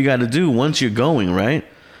shit you got to do once you're going, right?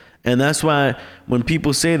 And that's why when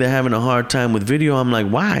people say they're having a hard time with video, I'm like,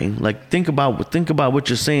 why? Like, think about what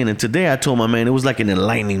you're saying. And today I told my man, it was like an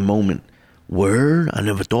enlightening moment. Word? I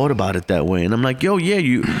never thought about it that way. And I'm like, yo,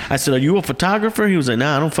 yeah, I said, are you a photographer? He was like,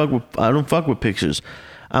 nah, I don't fuck with pictures.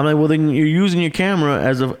 I'm like, well, then you're using your camera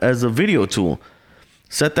as a video tool.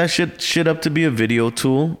 Set that shit up to be a video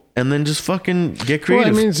tool, and then just fucking get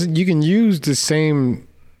creative. Well, I mean, you can use the same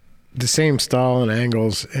style and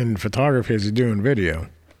angles in photography as you do in video.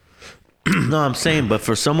 No, I'm saying, but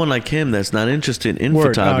for someone like him that's not interested in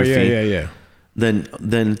photography, yeah.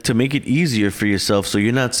 Then to make it easier for yourself, so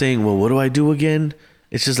you're not saying, well, what do I do again?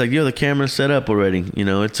 It's just like, yo, the camera's set up already.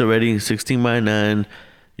 It's already 16:9.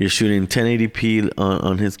 You're shooting 1080p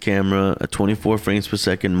on his camera at 24 frames per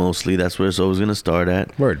second mostly. That's where it's always going to start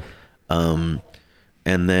at. Word. And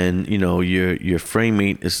then your frame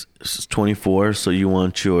rate is 24, so you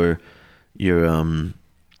want your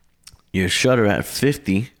shutter at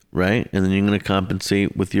 50. Right, and then you're gonna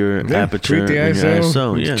compensate with your aperture and your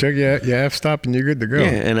ISO. Yeah, check your f-stop, and you're good to go. Yeah,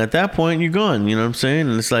 and at that point you're gone. You know what I'm saying?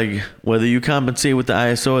 And it's like whether you compensate with the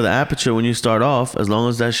ISO or the aperture when you start off, as long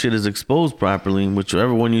as that shit is exposed properly,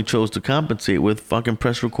 whichever one you chose to compensate with, fucking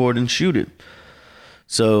press record and shoot it.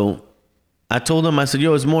 So I told him, I said,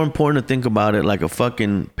 yo, it's more important to think about it like a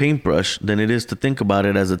fucking paintbrush than it is to think about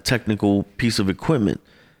it as a technical piece of equipment,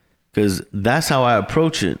 because that's how I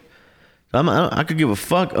approach it. I could give a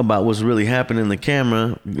fuck about what's really happening in the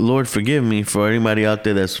camera. Lord forgive me for anybody out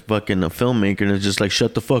there that's fucking a filmmaker and is just like,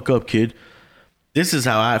 shut the fuck up, kid. This is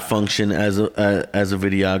how I function as a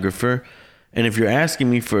videographer. And if you're asking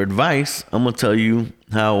me for advice, I'm gonna tell you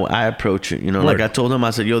how I approach it. You know, like I told him, I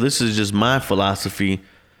said, yo, this is just my philosophy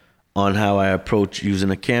on how I approach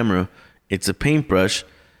using a camera. It's a paintbrush,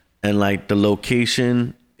 and like the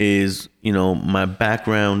location is, you know, my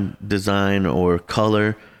background design or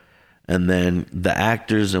color, and then the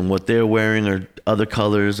actors and what they're wearing are other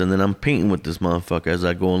colors, and then I'm painting with this motherfucker as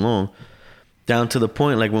I go along. Down to the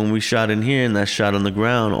point, like when we shot in here and that shot on the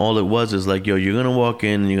ground, all it was is like, yo, you're gonna walk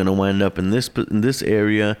in and you're gonna wind up in this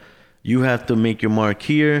area. You have to make your mark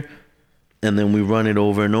here, and then we run it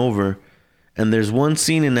over and over. And there's one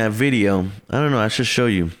scene in that video, I don't know, I should show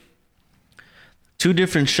you. 2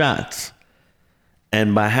 different shots.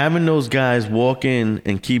 And by having those guys walk in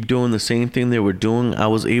and keep doing the same thing they were doing, I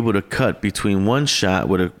was able to cut between one shot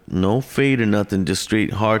with no fade or nothing, just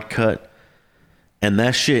straight hard cut. And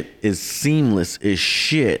that shit is seamless as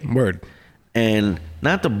shit. Word. And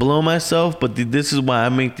not to blow myself, but this is why I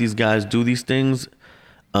make these guys do these things.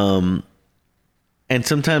 And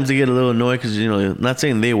sometimes they get a little annoyed because, you know, not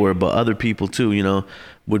saying they were, but other people too, you know,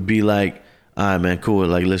 would be like, all right, man, cool.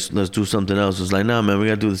 Like, let's do something else. It's like, nah, man, we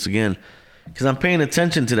got to do this again. Because I'm paying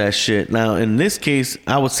attention to that shit. Now, in this case,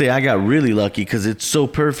 I would say I got really lucky because it's so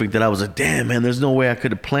perfect that I was like, damn, man, there's no way I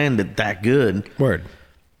could have planned it that good. Word.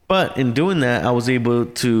 But in doing that, I was able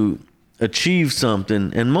to achieve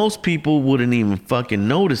something, and most people wouldn't even fucking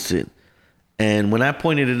notice it. And when I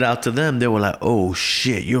pointed it out to them, they were like, oh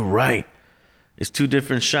shit, you're right. It's 2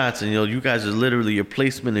 different shots, and you know, you guys are literally, your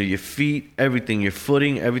placement of your feet, everything, your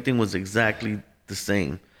footing, everything was exactly the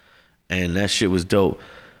same. And that shit was dope.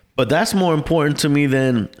 But that's more important to me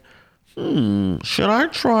than, should I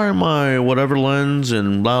try my whatever lens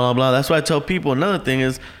and blah, blah, blah. That's why I tell people. Another thing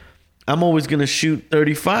is, I'm always going to shoot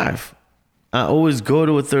 35. I always go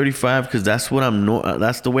to a 35 because that's what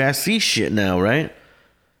that's the way I see shit now, right?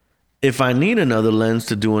 If I need another lens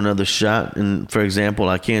to do another shot, and for example,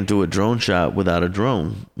 I can't do a drone shot without a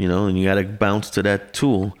drone, you know, and you got to bounce to that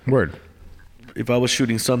tool. Word. If I was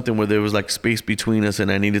shooting something where there was like space between us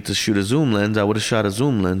and I needed to shoot a zoom lens, I would have shot a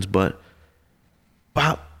zoom lens, but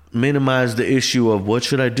minimize the issue of what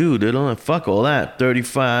should I do? Fuck all that.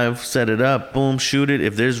 35, set it up, boom, shoot it.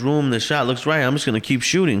 If there's room, the shot looks right, I'm just going to keep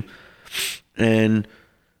shooting. And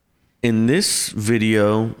in this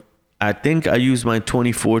video, I think I used my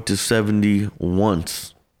 24-70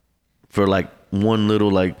 once for like one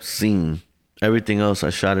little like scene. Everything else, I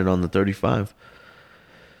shot it on the 35.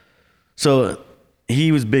 So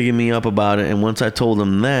he was bigging me up about it. And once I told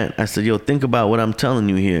him that, I said, yo, think about what I'm telling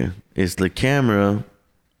you here. It's the camera.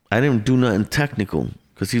 I didn't do nothing technical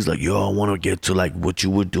because he's like, yo, I want to get to like what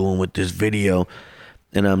you were doing with this video.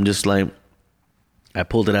 And I'm just like, I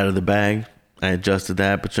pulled it out of the bag. I adjusted the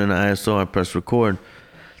aperture and the ISO. I pressed record.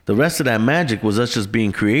 The rest of that magic was us just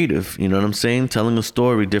being creative. You know what I'm saying? Telling a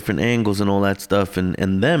story, different angles and all that stuff. And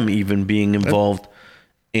them even being involved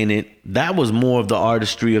in it. That was more of the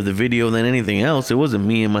artistry of the video than anything else. It wasn't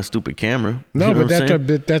me and my stupid camera. No, you know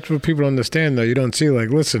but that's what people understand though. You don't see like,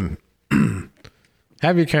 listen,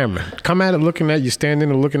 have your camera. Come at it looking at you, standing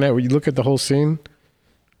and looking at where you look at the whole scene.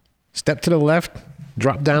 Step to the left,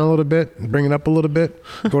 drop down a little bit, bring it up a little bit,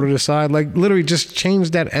 go to the side. Like literally just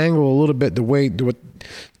change that angle a little bit,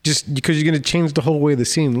 just because you're going to change the whole way the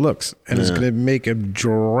scene looks. And it's going to make a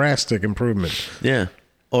drastic improvement. Yeah.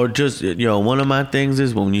 Or just, one of my things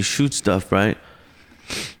is when you shoot stuff, right?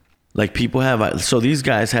 Like people have, so these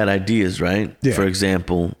guys had ideas, right? Yeah. For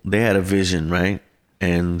example, they had a vision, right?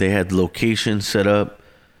 And they had location set up.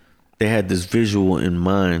 They had this visual in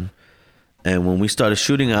mind. And when we started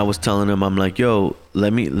shooting, I was telling them, I'm like, yo,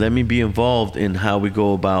 let me be involved in how we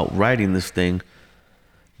go about writing this thing.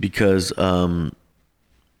 Because in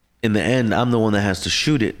the end, I'm the one that has to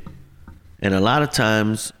shoot it. And a lot of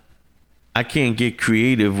times, I can't get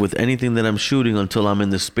creative with anything that I'm shooting until I'm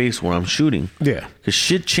in the space where I'm shooting. Yeah. Because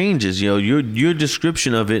shit changes, your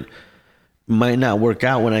description of it might not work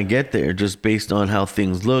out when I get there just based on how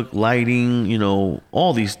things look, lighting,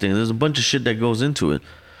 all these things. There's a bunch of shit that goes into it.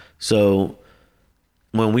 So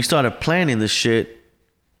when we started planning this shit,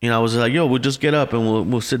 I was like, yo, we'll just get up and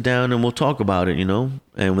we'll sit down and we'll talk about it,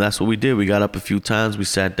 And that's what we did. We got up a few times. We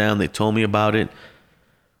sat down. They told me about it.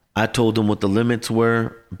 I told them what the limits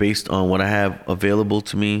were based on what I have available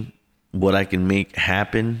to me, what I can make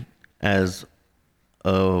happen as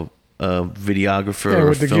a videographer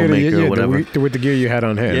or filmmaker or whatever. With the gear you had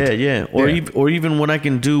on hand. Yeah. Or even what I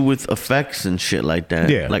can do with effects and shit like that.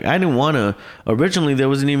 Yeah. Like I didn't want to, originally there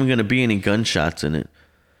wasn't even going to be any gunshots in it.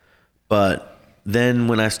 But then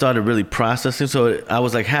when I started really processing, so I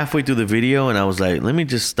was like halfway through the video and I was like, let me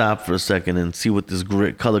just stop for a second and see what this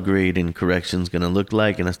color grade and correction is going to look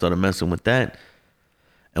like. And I started messing with that.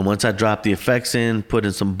 And once I dropped the effects in, put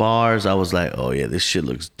in some bars, I was like, oh yeah, this shit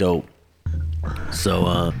looks dope.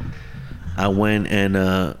 So I went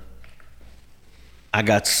and I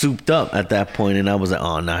got souped up at that point, and I was like,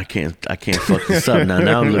 oh no, I can't fuck this up.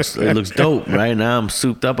 Now it looks dope, right? Now I'm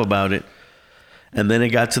souped up about it. And then it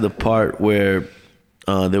got to the part where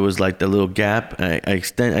there was like the little gap. I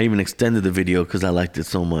even extended the video because I liked it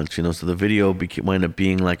so much, you know. So the video wound up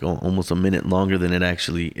being like almost a minute longer than it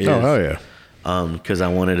actually is. Oh hell yeah! Because I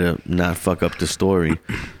wanted to not fuck up the story.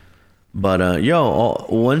 But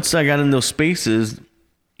once I got in those spaces,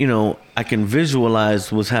 you know, I can visualize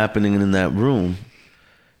what's happening in that room.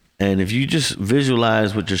 And if you just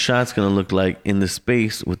visualize what your shot's gonna look like in the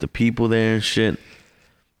space with the people there and shit,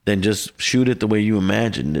 then just shoot it the way you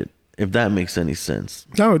imagined it. If that makes any sense.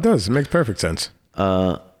 No, it does. It makes perfect sense.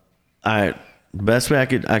 Best way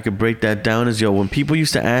I could break that down is, when people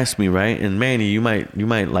used to ask me, right? And Manny, you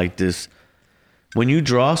might like this. When you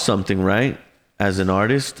draw something, right, as an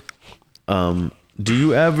artist, do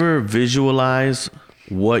you ever visualize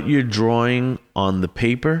what you're drawing on the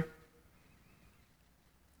paper?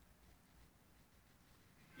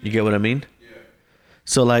 You get what I mean? Yeah.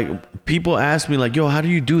 So like people ask me like, yo, how do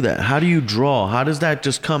you do that? How do you draw? How does that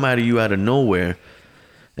just come out of you out of nowhere?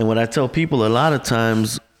 And what I tell people a lot of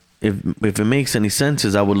times, if it makes any sense,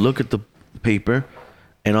 is I would look at the paper,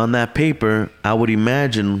 and on that paper, I would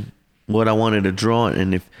imagine what I wanted to draw.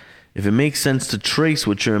 And if it makes sense to trace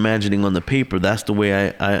what you're imagining on the paper, that's the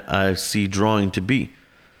way I see drawing to be.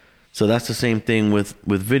 So that's the same thing with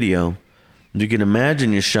video. You can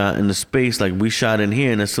imagine your shot in the space like we shot in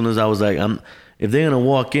here, and as soon as I was like, if they're gonna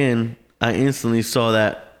walk in, I instantly saw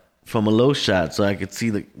that from a low shot, so I could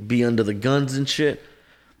see be under the guns and shit.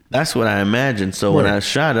 That's what I imagined. So when I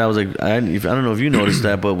shot it, I was like, I don't know if you noticed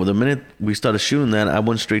that, but the minute we started shooting that, I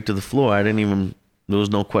went straight to the floor. I didn't even. There was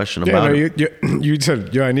no question about it. You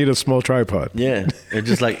said, I need a small tripod. Yeah, it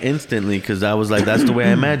just like instantly, because I was like, that's the way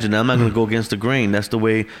I imagined it. I'm not going to go against the grain. That's the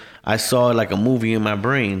way I saw it, like a movie in my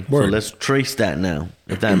brain. Word. So let's trace that now,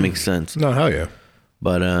 if that makes sense. No, hell yeah.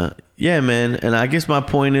 But yeah, man. And I guess my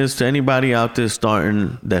point is to anybody out there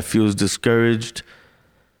starting that feels discouraged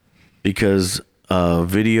because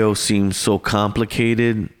video seems so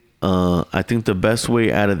complicated. I think the best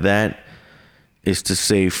way out of that is to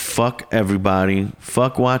say fuck everybody,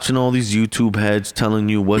 fuck watching all these YouTube heads telling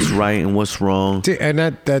you what's right and what's wrong. And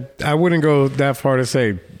that I wouldn't go that far to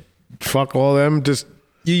say fuck all them. Just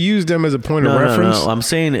you use them as a point of reference. No. I'm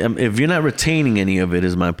saying if you're not retaining any of it,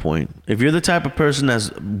 is my point. If you're the type of person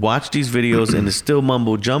that's watched these videos and it's still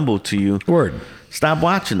mumbo jumbo to you, stop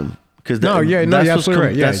watching them. Because you're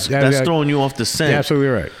absolutely right. That's throwing you off the scent. You're absolutely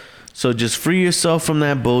right. So just free yourself from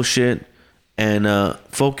that bullshit. And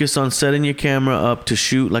focus on setting your camera up to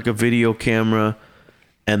shoot like a video camera,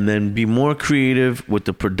 and then be more creative with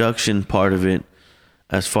the production part of it,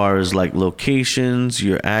 as far as like locations,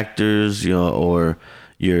 your actors, or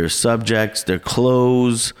your subjects, their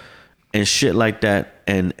clothes, and shit like that,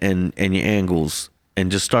 and your angles,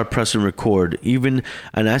 and just start pressing record. And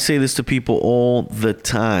I say this to people all the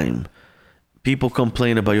time. People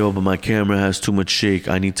complain about, but my camera has too much shake.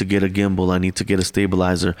 I need to get a gimbal. I need to get a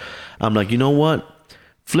stabilizer. I'm like, you know what?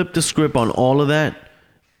 Flip the script on all of that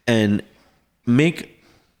and make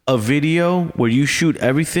a video where you shoot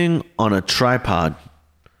everything on a tripod.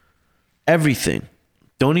 Everything.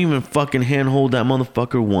 Don't even fucking handhold that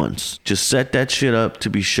motherfucker once. Just set that shit up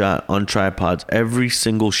to be shot on tripods. Every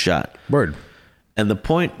single shot. Word. And the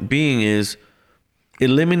point being is,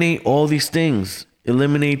 eliminate all these things.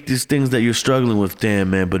 Eliminate these things that you're struggling with.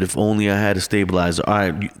 Damn, man, but if only I had a stabilizer. All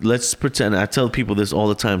right, let's pretend. I tell people this all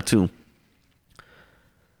the time, too.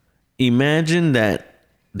 Imagine that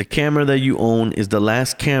the camera that you own is the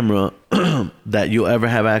last camera that you'll ever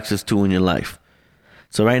have access to in your life.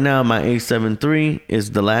 So right now, my A7 III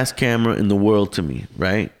is the last camera in the world to me,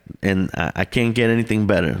 right? And I can't get anything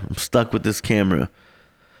better. I'm stuck with this camera.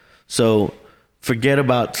 So forget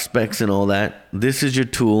about specs and all that. This is your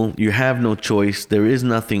tool. You have no choice. There is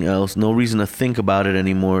nothing else. No reason to think about it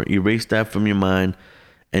anymore. Erase that from your mind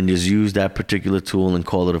and just use that particular tool and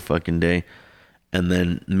call it a fucking day. And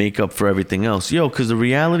then make up for everything else. Because the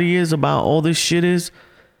reality is about all this shit is,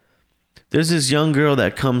 there's this young girl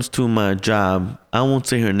that comes to my job. I won't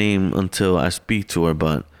say her name until I speak to her,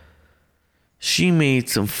 but she made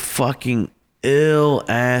some fucking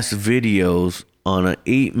ill-ass videos on an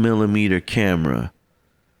 8mm camera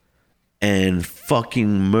and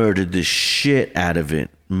fucking murdered the shit out of it.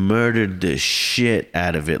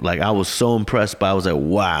 Like, I was so impressed by it. I was like,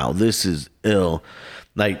 wow, this is ill.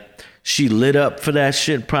 Like, she lit up for that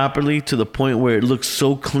shit properly to the point where it looks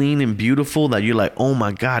so clean and beautiful that you're like, oh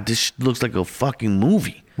my God, this looks like a fucking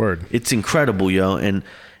movie. Word. It's incredible, yo. And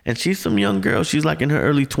she's some young girl. She's like in her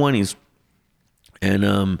early 20s.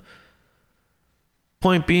 And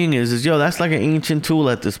point being is yo, that's like an ancient tool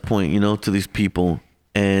at this point, you know, to these people.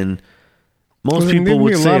 And most people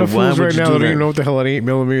would say, why would you do that? I don't even know what the hell an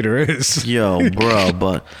 8mm is. Yo, bro,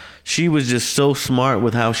 but she was just so smart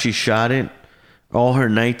with how she shot it. All her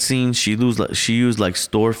night scenes, she used like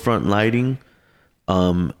storefront lighting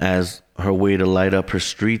as her way to light up her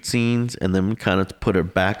street scenes, and then kind of put her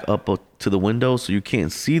back up to the windows so you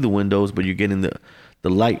can't see the windows, but you're getting the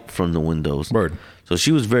light from the windows. Word. So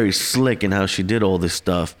she was very slick in how she did all this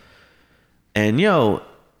stuff. And yo,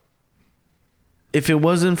 if it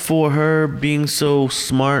wasn't for her being so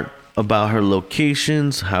smart about her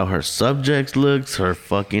locations, how her subjects looks, her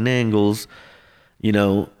fucking angles, you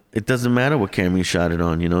know, it doesn't matter what camera you shot it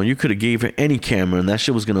on, you know. You could have gave her any camera and that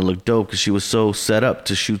shit was going to look dope because she was so set up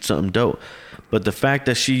to shoot something dope. But the fact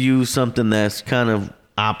that she used something that's kind of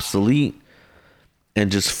obsolete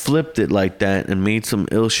and just flipped it like that and made some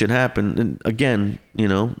ill shit happen, and again, you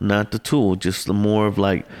know, not the tool, just more of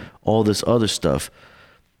like all this other stuff.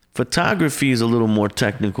 Photography is a little more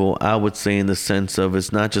technical, I would say, in the sense of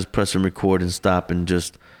it's not just press and record and stop and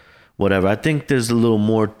just whatever. I think there's a little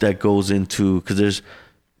more that goes into, because there's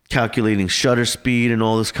calculating shutter speed and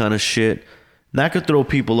all this kind of shit. And that could throw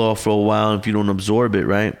people off for a while if you don't absorb it,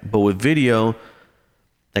 right? But with video,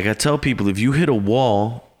 like I tell people, if you hit a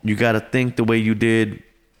wall, you got to think the way you did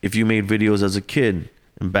if you made videos as a kid.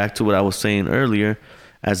 And back to what I was saying earlier,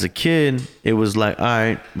 as a kid, it was like, all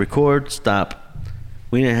right, record, stop.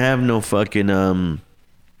 We didn't have no fucking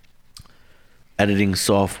editing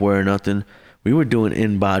software or nothing. We were doing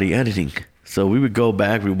in-body editing. So we would go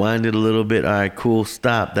back, rewind it a little bit. All right, cool,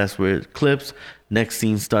 stop. That's where it clips. Next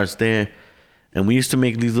scene starts there. And we used to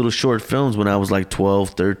make these little short films when I was like 12,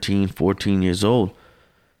 13, 14 years old.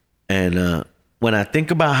 And when I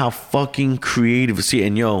think about how fucking creative, see,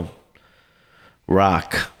 and yo,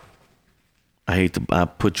 Rock, I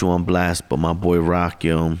put you on blast, but my boy Rock,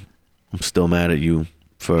 yo, I'm still mad at you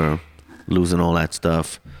for losing all that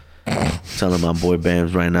stuff. Telling my boy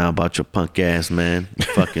Bams right now about your punk ass, man. You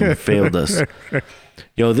fucking failed us.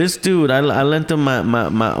 Yo, this dude, I lent him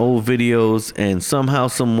my old videos, and somehow,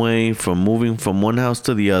 some way, from moving from one house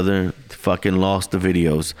to the other, fucking lost the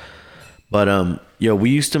videos. But yo,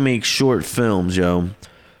 we used to make short films, yo.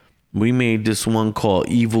 We made this one called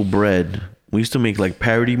Evil Bread. We used to make like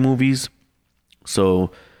parody movies.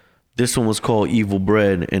 So this one was called Evil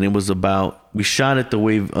Bread, and it was about, we shot it the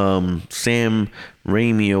way Sam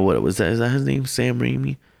Raimi, or what was that? Is that his name? Sam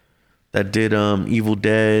Raimi? That did Evil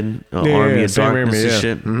Dead, Army of Darkness Raimi, and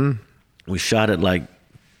shit. Mm-hmm. We shot it like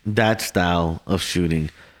that style of shooting.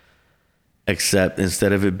 Except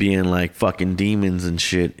instead of it being like fucking demons and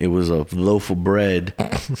shit, it was a loaf of bread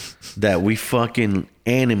that we fucking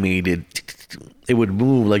animated. It would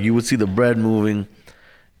move, like you would see the bread moving,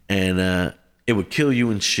 and it would kill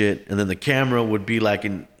you and shit. And then the camera would be like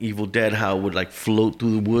in Evil Dead, how it would like float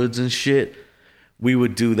through the woods and shit. We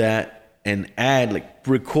would do that and add, like,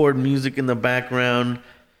 record music in the background.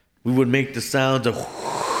 We would make the sounds of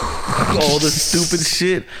all this stupid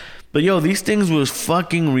shit. But yo, these things was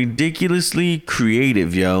fucking ridiculously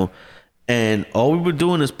creative, yo. And all we were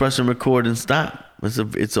doing is press and record and stop.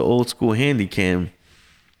 It's an old school handy cam.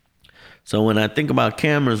 So when I think about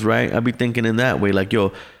cameras, right, I be thinking in that way, like,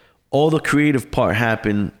 yo, all the creative part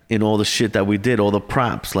happened in all the shit that we did, all the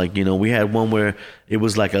props. Like, you know, we had one where it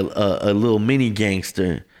was like a little mini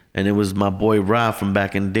gangster, and it was my boy Rob from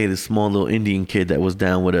back in the day, this small little Indian kid that was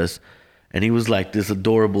down with us. And he was like this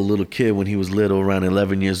adorable little kid when he was little, around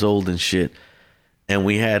 11 years old and shit. And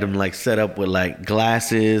we had him like set up with like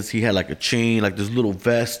glasses. He had like a chain, like this little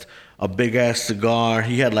vest, a big ass cigar.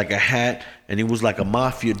 He had like a hat, and he was like a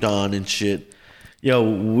mafia don and shit. Yo,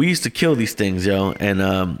 we used to kill these things, yo.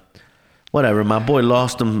 And whatever, my boy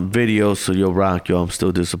lost them videos. So yo, Rock, yo, I'm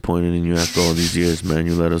still disappointed in you after all these years, man.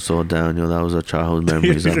 You let us all down, yo. That was our childhood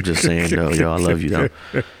memories. I'm just saying, yo, I love you, though.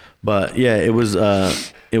 But yeah, it was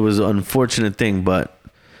an unfortunate thing. But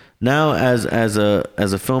now, as a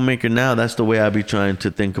filmmaker, now that's the way I be trying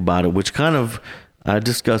to think about it. Which kind of I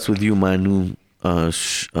discussed with you my new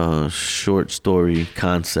short story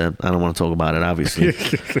concept. I don't want to talk about it, obviously.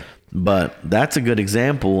 But that's a good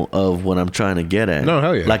example of what I'm trying to get at. No,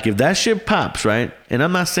 hell yeah. Like if that shit pops, right? And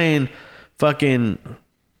I'm not saying fucking,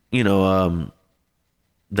 you know,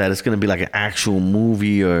 that it's going to be like an actual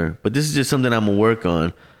movie, but this is just something I'm going to work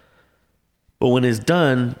on. But when it's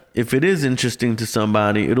done, if it is interesting to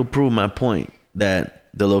somebody, it'll prove my point that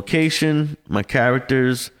the location, my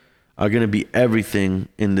characters are going to be everything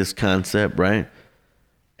in this concept, right?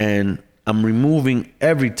 And I'm removing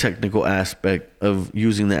every technical aspect of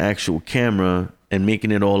using the actual camera and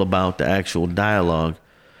making it all about the actual dialogue.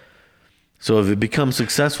 So if it becomes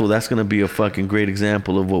successful, that's going to be a fucking great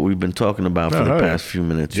example of what we've been talking about for the past few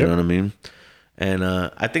minutes. You know what I mean? And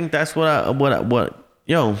I think that's what I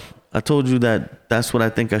told you that's what I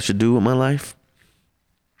think I should do with my life.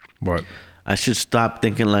 What? I should stop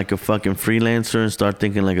thinking like a fucking freelancer and start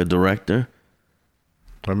thinking like a director.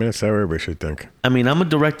 I mean, that's how everybody should think. I mean, I'm a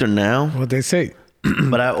director now. What they say.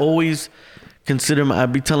 But I always consider,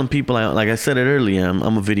 I'd be telling people, like I said it earlier, I'm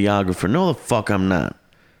a videographer. No, the fuck I'm not.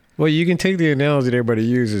 Well, you can take the analogy that everybody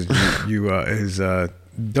uses.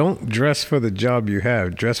 Don't dress for the job you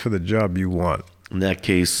have. Dress for the job you want. In that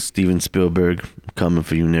case, Steven Spielberg, coming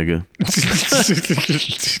for you, nigga.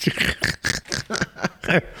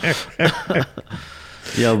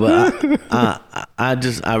 Yo, but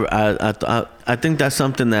I think that's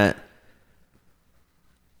something that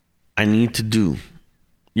I need to do.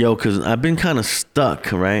 Yo, because I've been kind of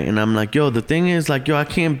stuck, right? And I'm like, yo, the thing is, like, yo, I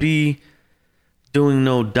can't be doing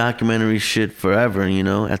no documentary shit forever, you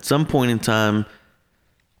know? At some point in time,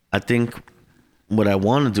 I think what I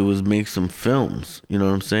want to do is make some films, you know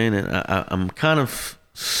what I'm saying? And I'm kind of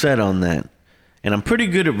set on that. And I'm pretty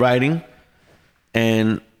good at writing,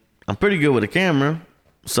 and I'm pretty good with a camera.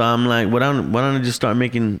 So I'm like, why don't I just start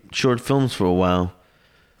making short films for a while?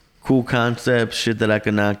 Cool concepts, shit that I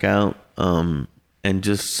can knock out, and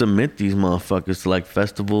just submit these motherfuckers to like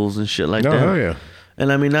festivals and shit like that. Oh, yeah.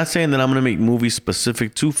 And I mean, not saying that I'm gonna make movies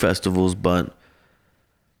specific to festivals, but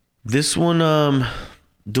this one,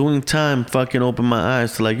 Doing Time, fucking opened my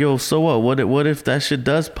eyes to like, yo, so what? What if that shit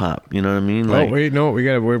does pop? You know what I mean? Like, oh wait, no,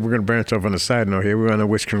 we're gonna branch off on the side note here. We want to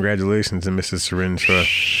wish congratulations to Mrs. Syringe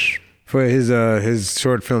for his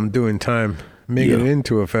short film Doing Time making it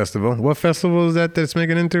into a festival. What festival is that's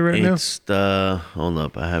making it into right now? It's hold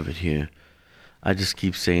up, I have it here. I just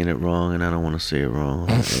keep saying it wrong, and I don't want to say it wrong.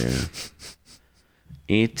 Yeah.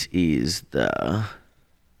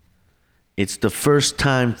 It's the First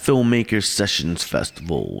Time Filmmaker Sessions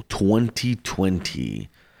Festival 2020.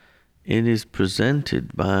 It is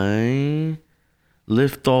presented by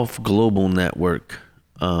Liftoff Global Network.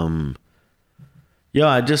 I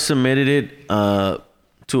just submitted it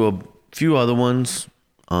to a few other ones,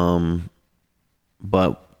 but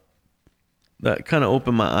that kind of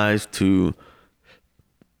opened my eyes to.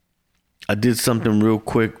 I did something real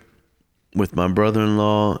quick with my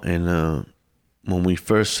brother-in-law, and when we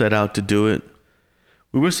first set out to do it,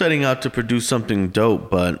 we were setting out to produce something dope,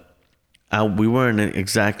 but we weren't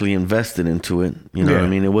exactly invested into it. You know what I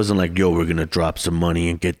mean? It wasn't like, yo, we're going to drop some money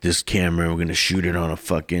and get this camera. We're going to shoot it on a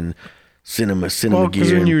fucking cinema well, because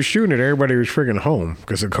gear. when you were shooting it, everybody was freaking home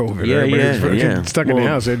because of COVID. Yeah, everybody was yeah, freaking stuck in the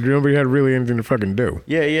house. Nobody had really anything to fucking do.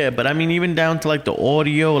 Yeah. But I mean, even down to like the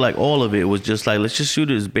audio, like all of it was just like, let's just shoot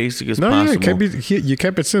it as basic as possible. You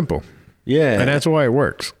kept it simple. Yeah. And that's why it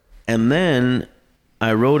works. And then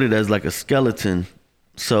I wrote it as like a skeleton.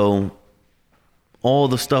 So all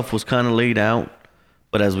the stuff was kind of laid out.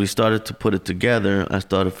 But as we started to put it together, I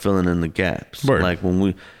started filling in the gaps. Word. Like when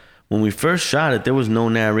we first shot it, there was no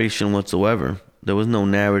narration whatsoever. There was no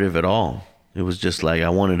narrative at all. It was just like, I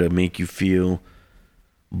wanted to make you feel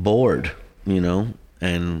bored, you know?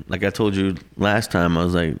 And like I told you last time, I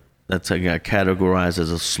was like, that's like I got categorized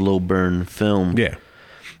as a slow burn film. Yeah.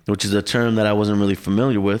 Which is a term that I wasn't really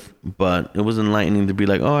familiar with, but it was enlightening to be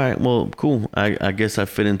like, all right, well, cool. I guess I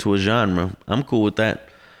fit into a genre. I'm cool with that,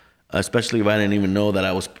 especially if I didn't even know that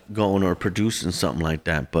I was going or producing something like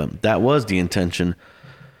that. But that was the intention,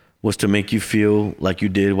 was to make you feel like you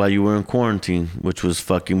did while you were in quarantine, which was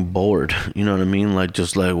fucking bored. You know what I mean? Like,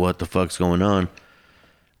 just like, what the fuck's going on?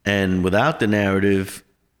 And without the narrative,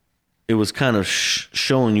 it was kind of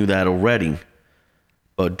showing you that already.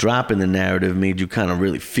 But dropping the narrative made you kind of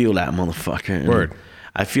really feel that motherfucker. And Word.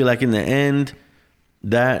 I feel like in the end,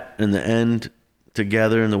 that and the end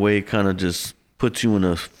together, and the way it kind of just puts you in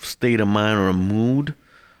a state of mind or a mood,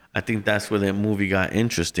 I think that's where that movie got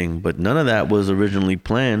interesting. But none of that was originally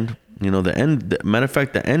planned. You know, matter of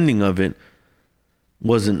fact, the ending of it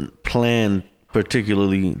wasn't planned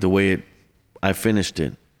particularly the way I finished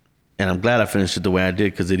it. And I'm glad I finished it the way I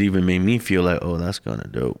did, because it even made me feel like, oh, that's kind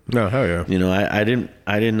of dope. No, hell yeah. You know, I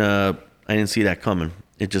didn't see that coming.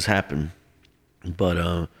 It just happened.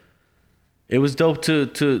 But it was dope to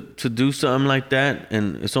do something like that.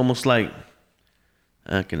 And it's almost like,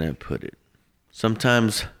 how can I put it?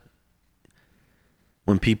 Sometimes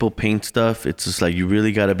when people paint stuff, it's just like you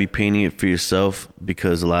really got to be painting it for yourself,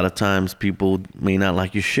 because a lot of times people may not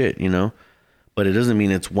like your shit, you know? but it doesn't mean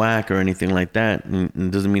it's whack or anything like that. And it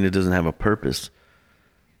doesn't mean it doesn't have a purpose.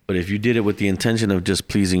 But if you did it with the intention of just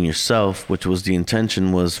pleasing yourself, which was the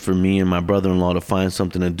intention was for me and my brother-in-law to find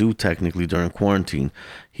something to do technically during quarantine.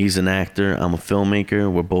 He's an actor. I'm a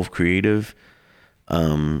filmmaker. We're both creative.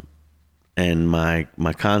 And my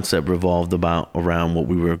concept revolved around what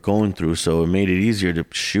we were going through. So it made it easier to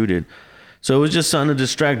shoot it. So it was just something to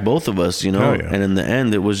distract both of us, you know? Oh, yeah. And in the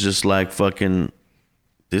end, it was just like fucking,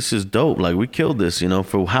 this is dope. Like we killed this, you know,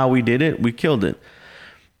 for how we did it, we killed it.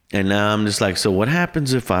 And now I'm just like, so what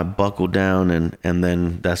happens if I buckle down and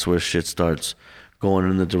then that's where shit starts going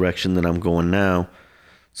in the direction that I'm going now.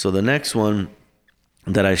 So the next one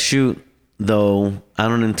that I shoot, though I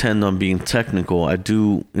don't intend on being technical, I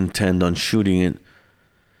do intend on shooting it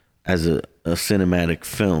as a cinematic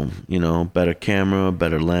film, you know, better camera,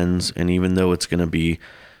 better lens. And even though it's going to be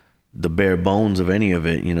the bare bones of any of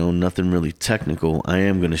it, you know, nothing really technical, I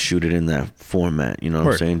am going to shoot it in that format, you know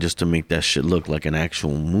what I'm saying? Just to make that shit look like an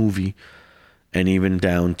actual movie. And even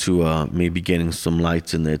down to maybe getting some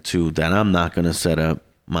lights in there too that I'm not going to set up.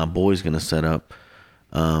 My boy's going to set up.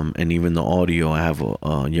 And even the audio, I have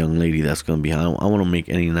a young lady that's going to be, I don't want to make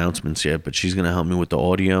any announcements yet, but she's going to help me with the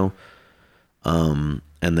audio. And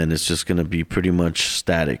then it's just going to be pretty much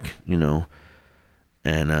static, you know.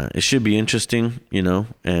 And it should be interesting, you know,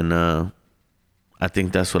 and I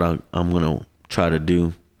think that's what I'm going to try to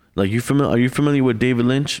do. Like, are you familiar with David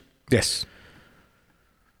Lynch? Yes.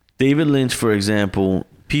 David Lynch, for example,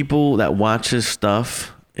 people that watch his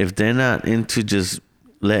stuff, if they're not into just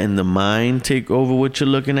letting the mind take over what you're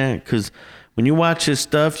looking at, because when you watch his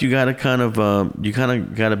stuff, you got to kind of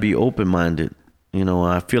got to be open-minded. You know,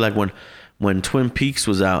 I feel like when Twin Peaks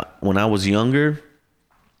was out, when I was younger,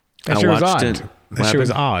 I watched it. That shit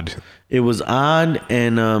was odd. It was odd,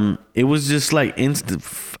 and it was just like instant.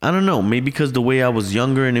 I don't know, maybe because the way I was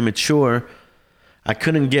younger and immature, I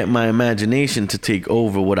couldn't get my imagination to take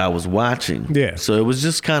over what I was watching. Yeah. So it was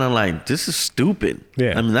just kind of like, this is stupid.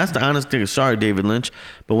 Yeah. I mean, that's the honest thing. Sorry, David Lynch,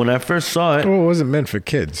 but when I first saw it, Well, it wasn't meant for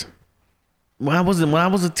kids. I was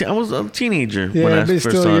a teenager Yeah, when I but first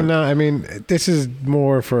still, saw you it. know, I mean, this is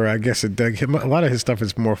more for, I guess, a lot of his stuff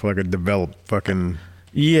is more for like a developed fucking.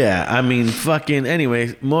 Yeah, I mean, fucking.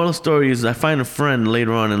 Anyway, moral story is I find a friend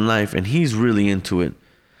later on in life, and he's really into it.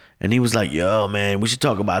 And he was like, "Yo, man, we should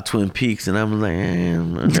talk about Twin Peaks." And I was like, I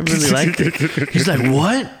never really liked it. He's like,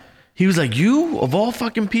 "What?" He was like, "You, of all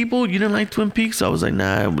fucking people, you didn't like Twin Peaks?" I was like,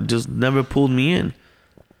 "Nah, it just never pulled me in."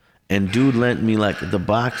 And dude lent me like the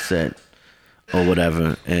box set or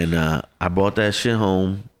whatever, and I brought that shit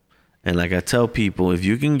home. And like I tell people, if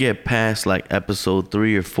you can get past like episode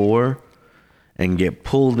 3 or 4 and get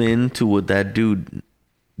pulled into what that dude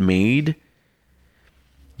made,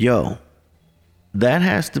 yo, that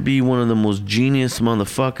has to be one of the most genius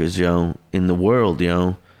motherfuckers, yo, in the world,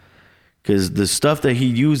 yo. Because the stuff that he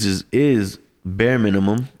uses is bare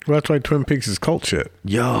minimum. Well, that's why Twin Peaks is cult shit.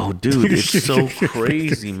 Yo, dude, it's so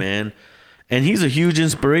crazy, man. And he's a huge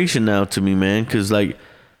inspiration now to me, man. Because, like,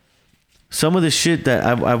 some of the shit that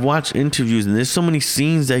I've watched interviews, and there's so many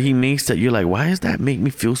scenes that he makes that you're like, why does that make me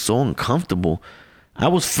feel so uncomfortable? I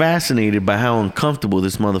was fascinated by how uncomfortable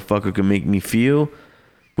this motherfucker could make me feel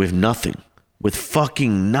with nothing. With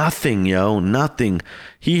fucking nothing, yo. Nothing.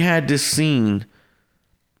 He had this scene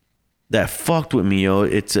that fucked with me, yo.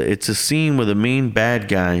 It's a scene where the main bad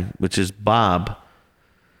guy, which is Bob,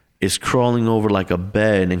 is crawling over like a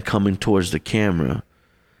bed and coming towards the camera.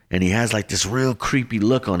 And he has like this real creepy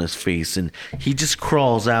look on his face. And he just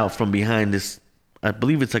crawls out from behind this, I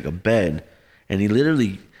believe it's like a bed. And he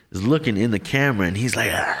literally is looking in the camera and he's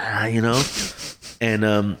like, you know?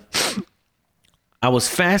 And I was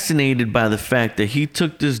fascinated by the fact that he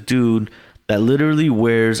took this dude that literally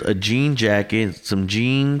wears a jean jacket, some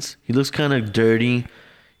jeans. He looks kind of dirty.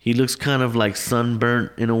 He looks kind of like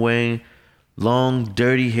sunburnt in a way. Long,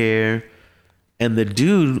 dirty hair. And the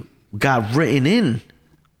dude got written in.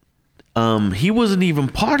 He wasn't even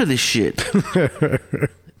part of this shit.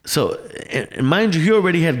 So, and mind you, he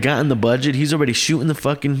already had gotten the budget. He's already shooting the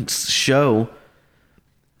fucking show.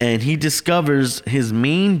 And he discovers his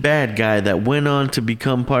main bad guy that went on to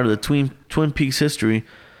become part of the Twin Peaks history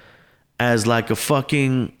as like a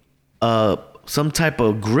fucking, some type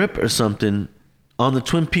of grip or something on the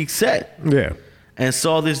Twin Peaks set. Yeah. And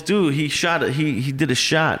saw this dude, he did a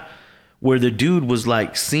shot where the dude was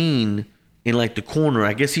like seen in like the corner.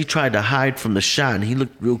 I guess he tried to hide from the shot and he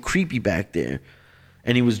looked real creepy back there.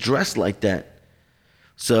 And he was dressed like that.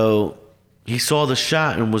 So he saw the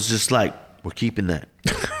shot and was just like, we're keeping that.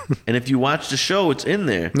 And if you watch the show, it's in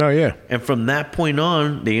there. No, yeah. And from that point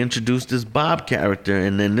on, they introduced this Bob character,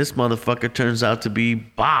 and then this motherfucker turns out to be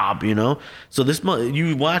Bob, you know? So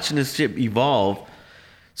you watching this shit evolve.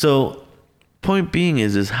 So point being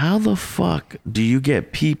is how the fuck do you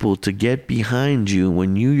get people to get behind you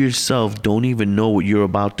when you yourself don't even know what you're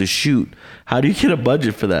about to shoot? How do you get a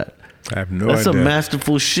budget for that? I have no idea. That's some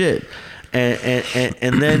masterful shit.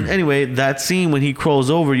 And then anyway, that scene when he crawls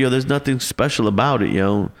over, there's nothing special about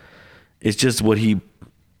it, It's just what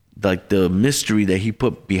like the mystery that he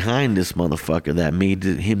put behind this motherfucker that made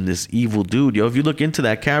him this evil dude, If you look into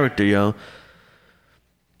that character,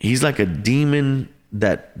 he's like a demon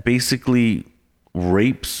that basically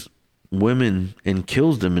rapes women and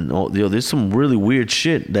kills them, and all. There's some really weird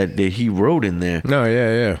shit that he wrote in there. No,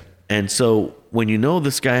 yeah. And so when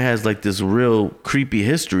this guy has like this real creepy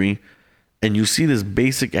history, and you see this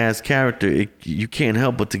basic ass character, you can't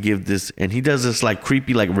help but to give this. And he does this like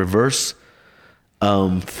creepy, like reverse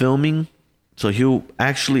filming. So he'll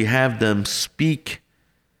actually have them speak.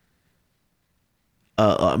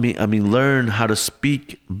 Learn how to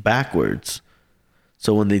speak backwards.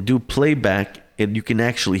 So when they do playback, you can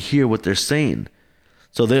actually hear what they're saying.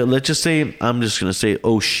 So let's just say, I'm just gonna say,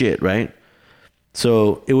 oh shit, right?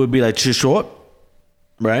 So it would be like short,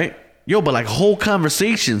 right? But like whole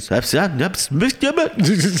conversations, and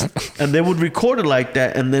they would record it like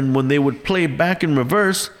that, and then when they would play back in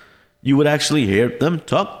reverse, you would actually hear them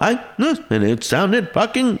talk, and it sounded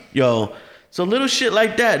fucking So little shit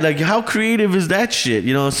like that, like how creative is that shit,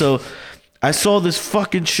 So I saw this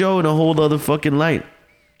fucking show in a whole other fucking light,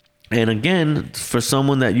 and again, for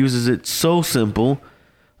someone that uses it so simple,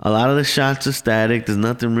 a lot of the shots are static. There's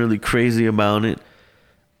nothing really crazy about it.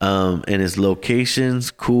 And his locations,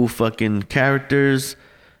 cool fucking characters,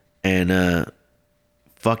 and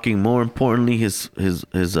fucking more importantly, his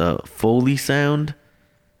Foley sound.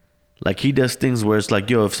 Like he does things where it's like,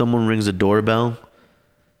 if someone rings a doorbell,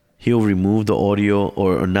 he'll remove the audio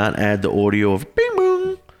or not add the audio of bing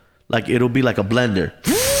boom. Like it'll be like a blender,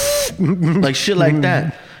 like shit like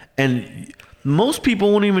that. And most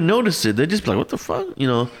people won't even notice it. They just be like, what the fuck,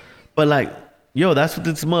 But like. That's what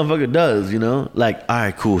this motherfucker does, Like, all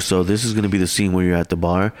right, cool. So this is going to be the scene where you're at the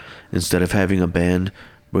bar. Instead of having a band,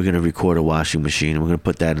 we're going to record a washing machine, and we're going to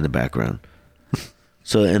put that in the background.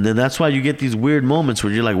 So, and then that's why you get these weird moments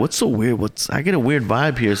where you're like, what's so weird? I get a weird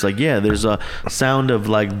vibe here. It's like, there's a sound of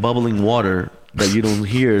like bubbling water that you don't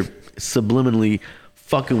hear subliminally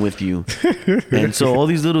fucking with you. And so all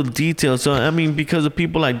these little details. So, because of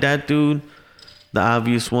people like that dude, the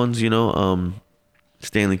obvious ones,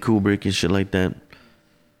 Stanley Kubrick and shit like that.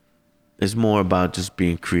 It's more about just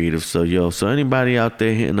being creative. So so anybody out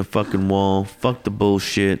there hitting the fucking wall, fuck the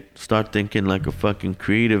bullshit. Start thinking like a fucking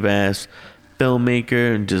creative ass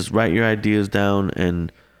filmmaker and just write your ideas down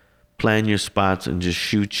and plan your spots and just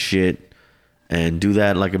shoot shit and do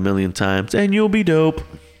that like a million times and you'll be dope.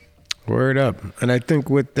 Word up. And I think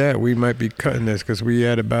with that we might be cutting this because we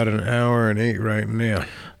at about an hour and 8 right now.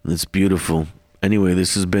 It's beautiful. Anyway,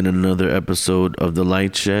 this has been another episode of The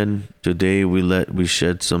Light Shed. Today we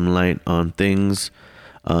shed some light on things,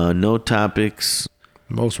 no topics.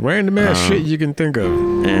 Most random ass shit you can think of.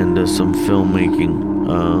 And some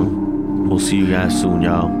filmmaking. We'll see you guys soon,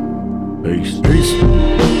 y'all. Peace.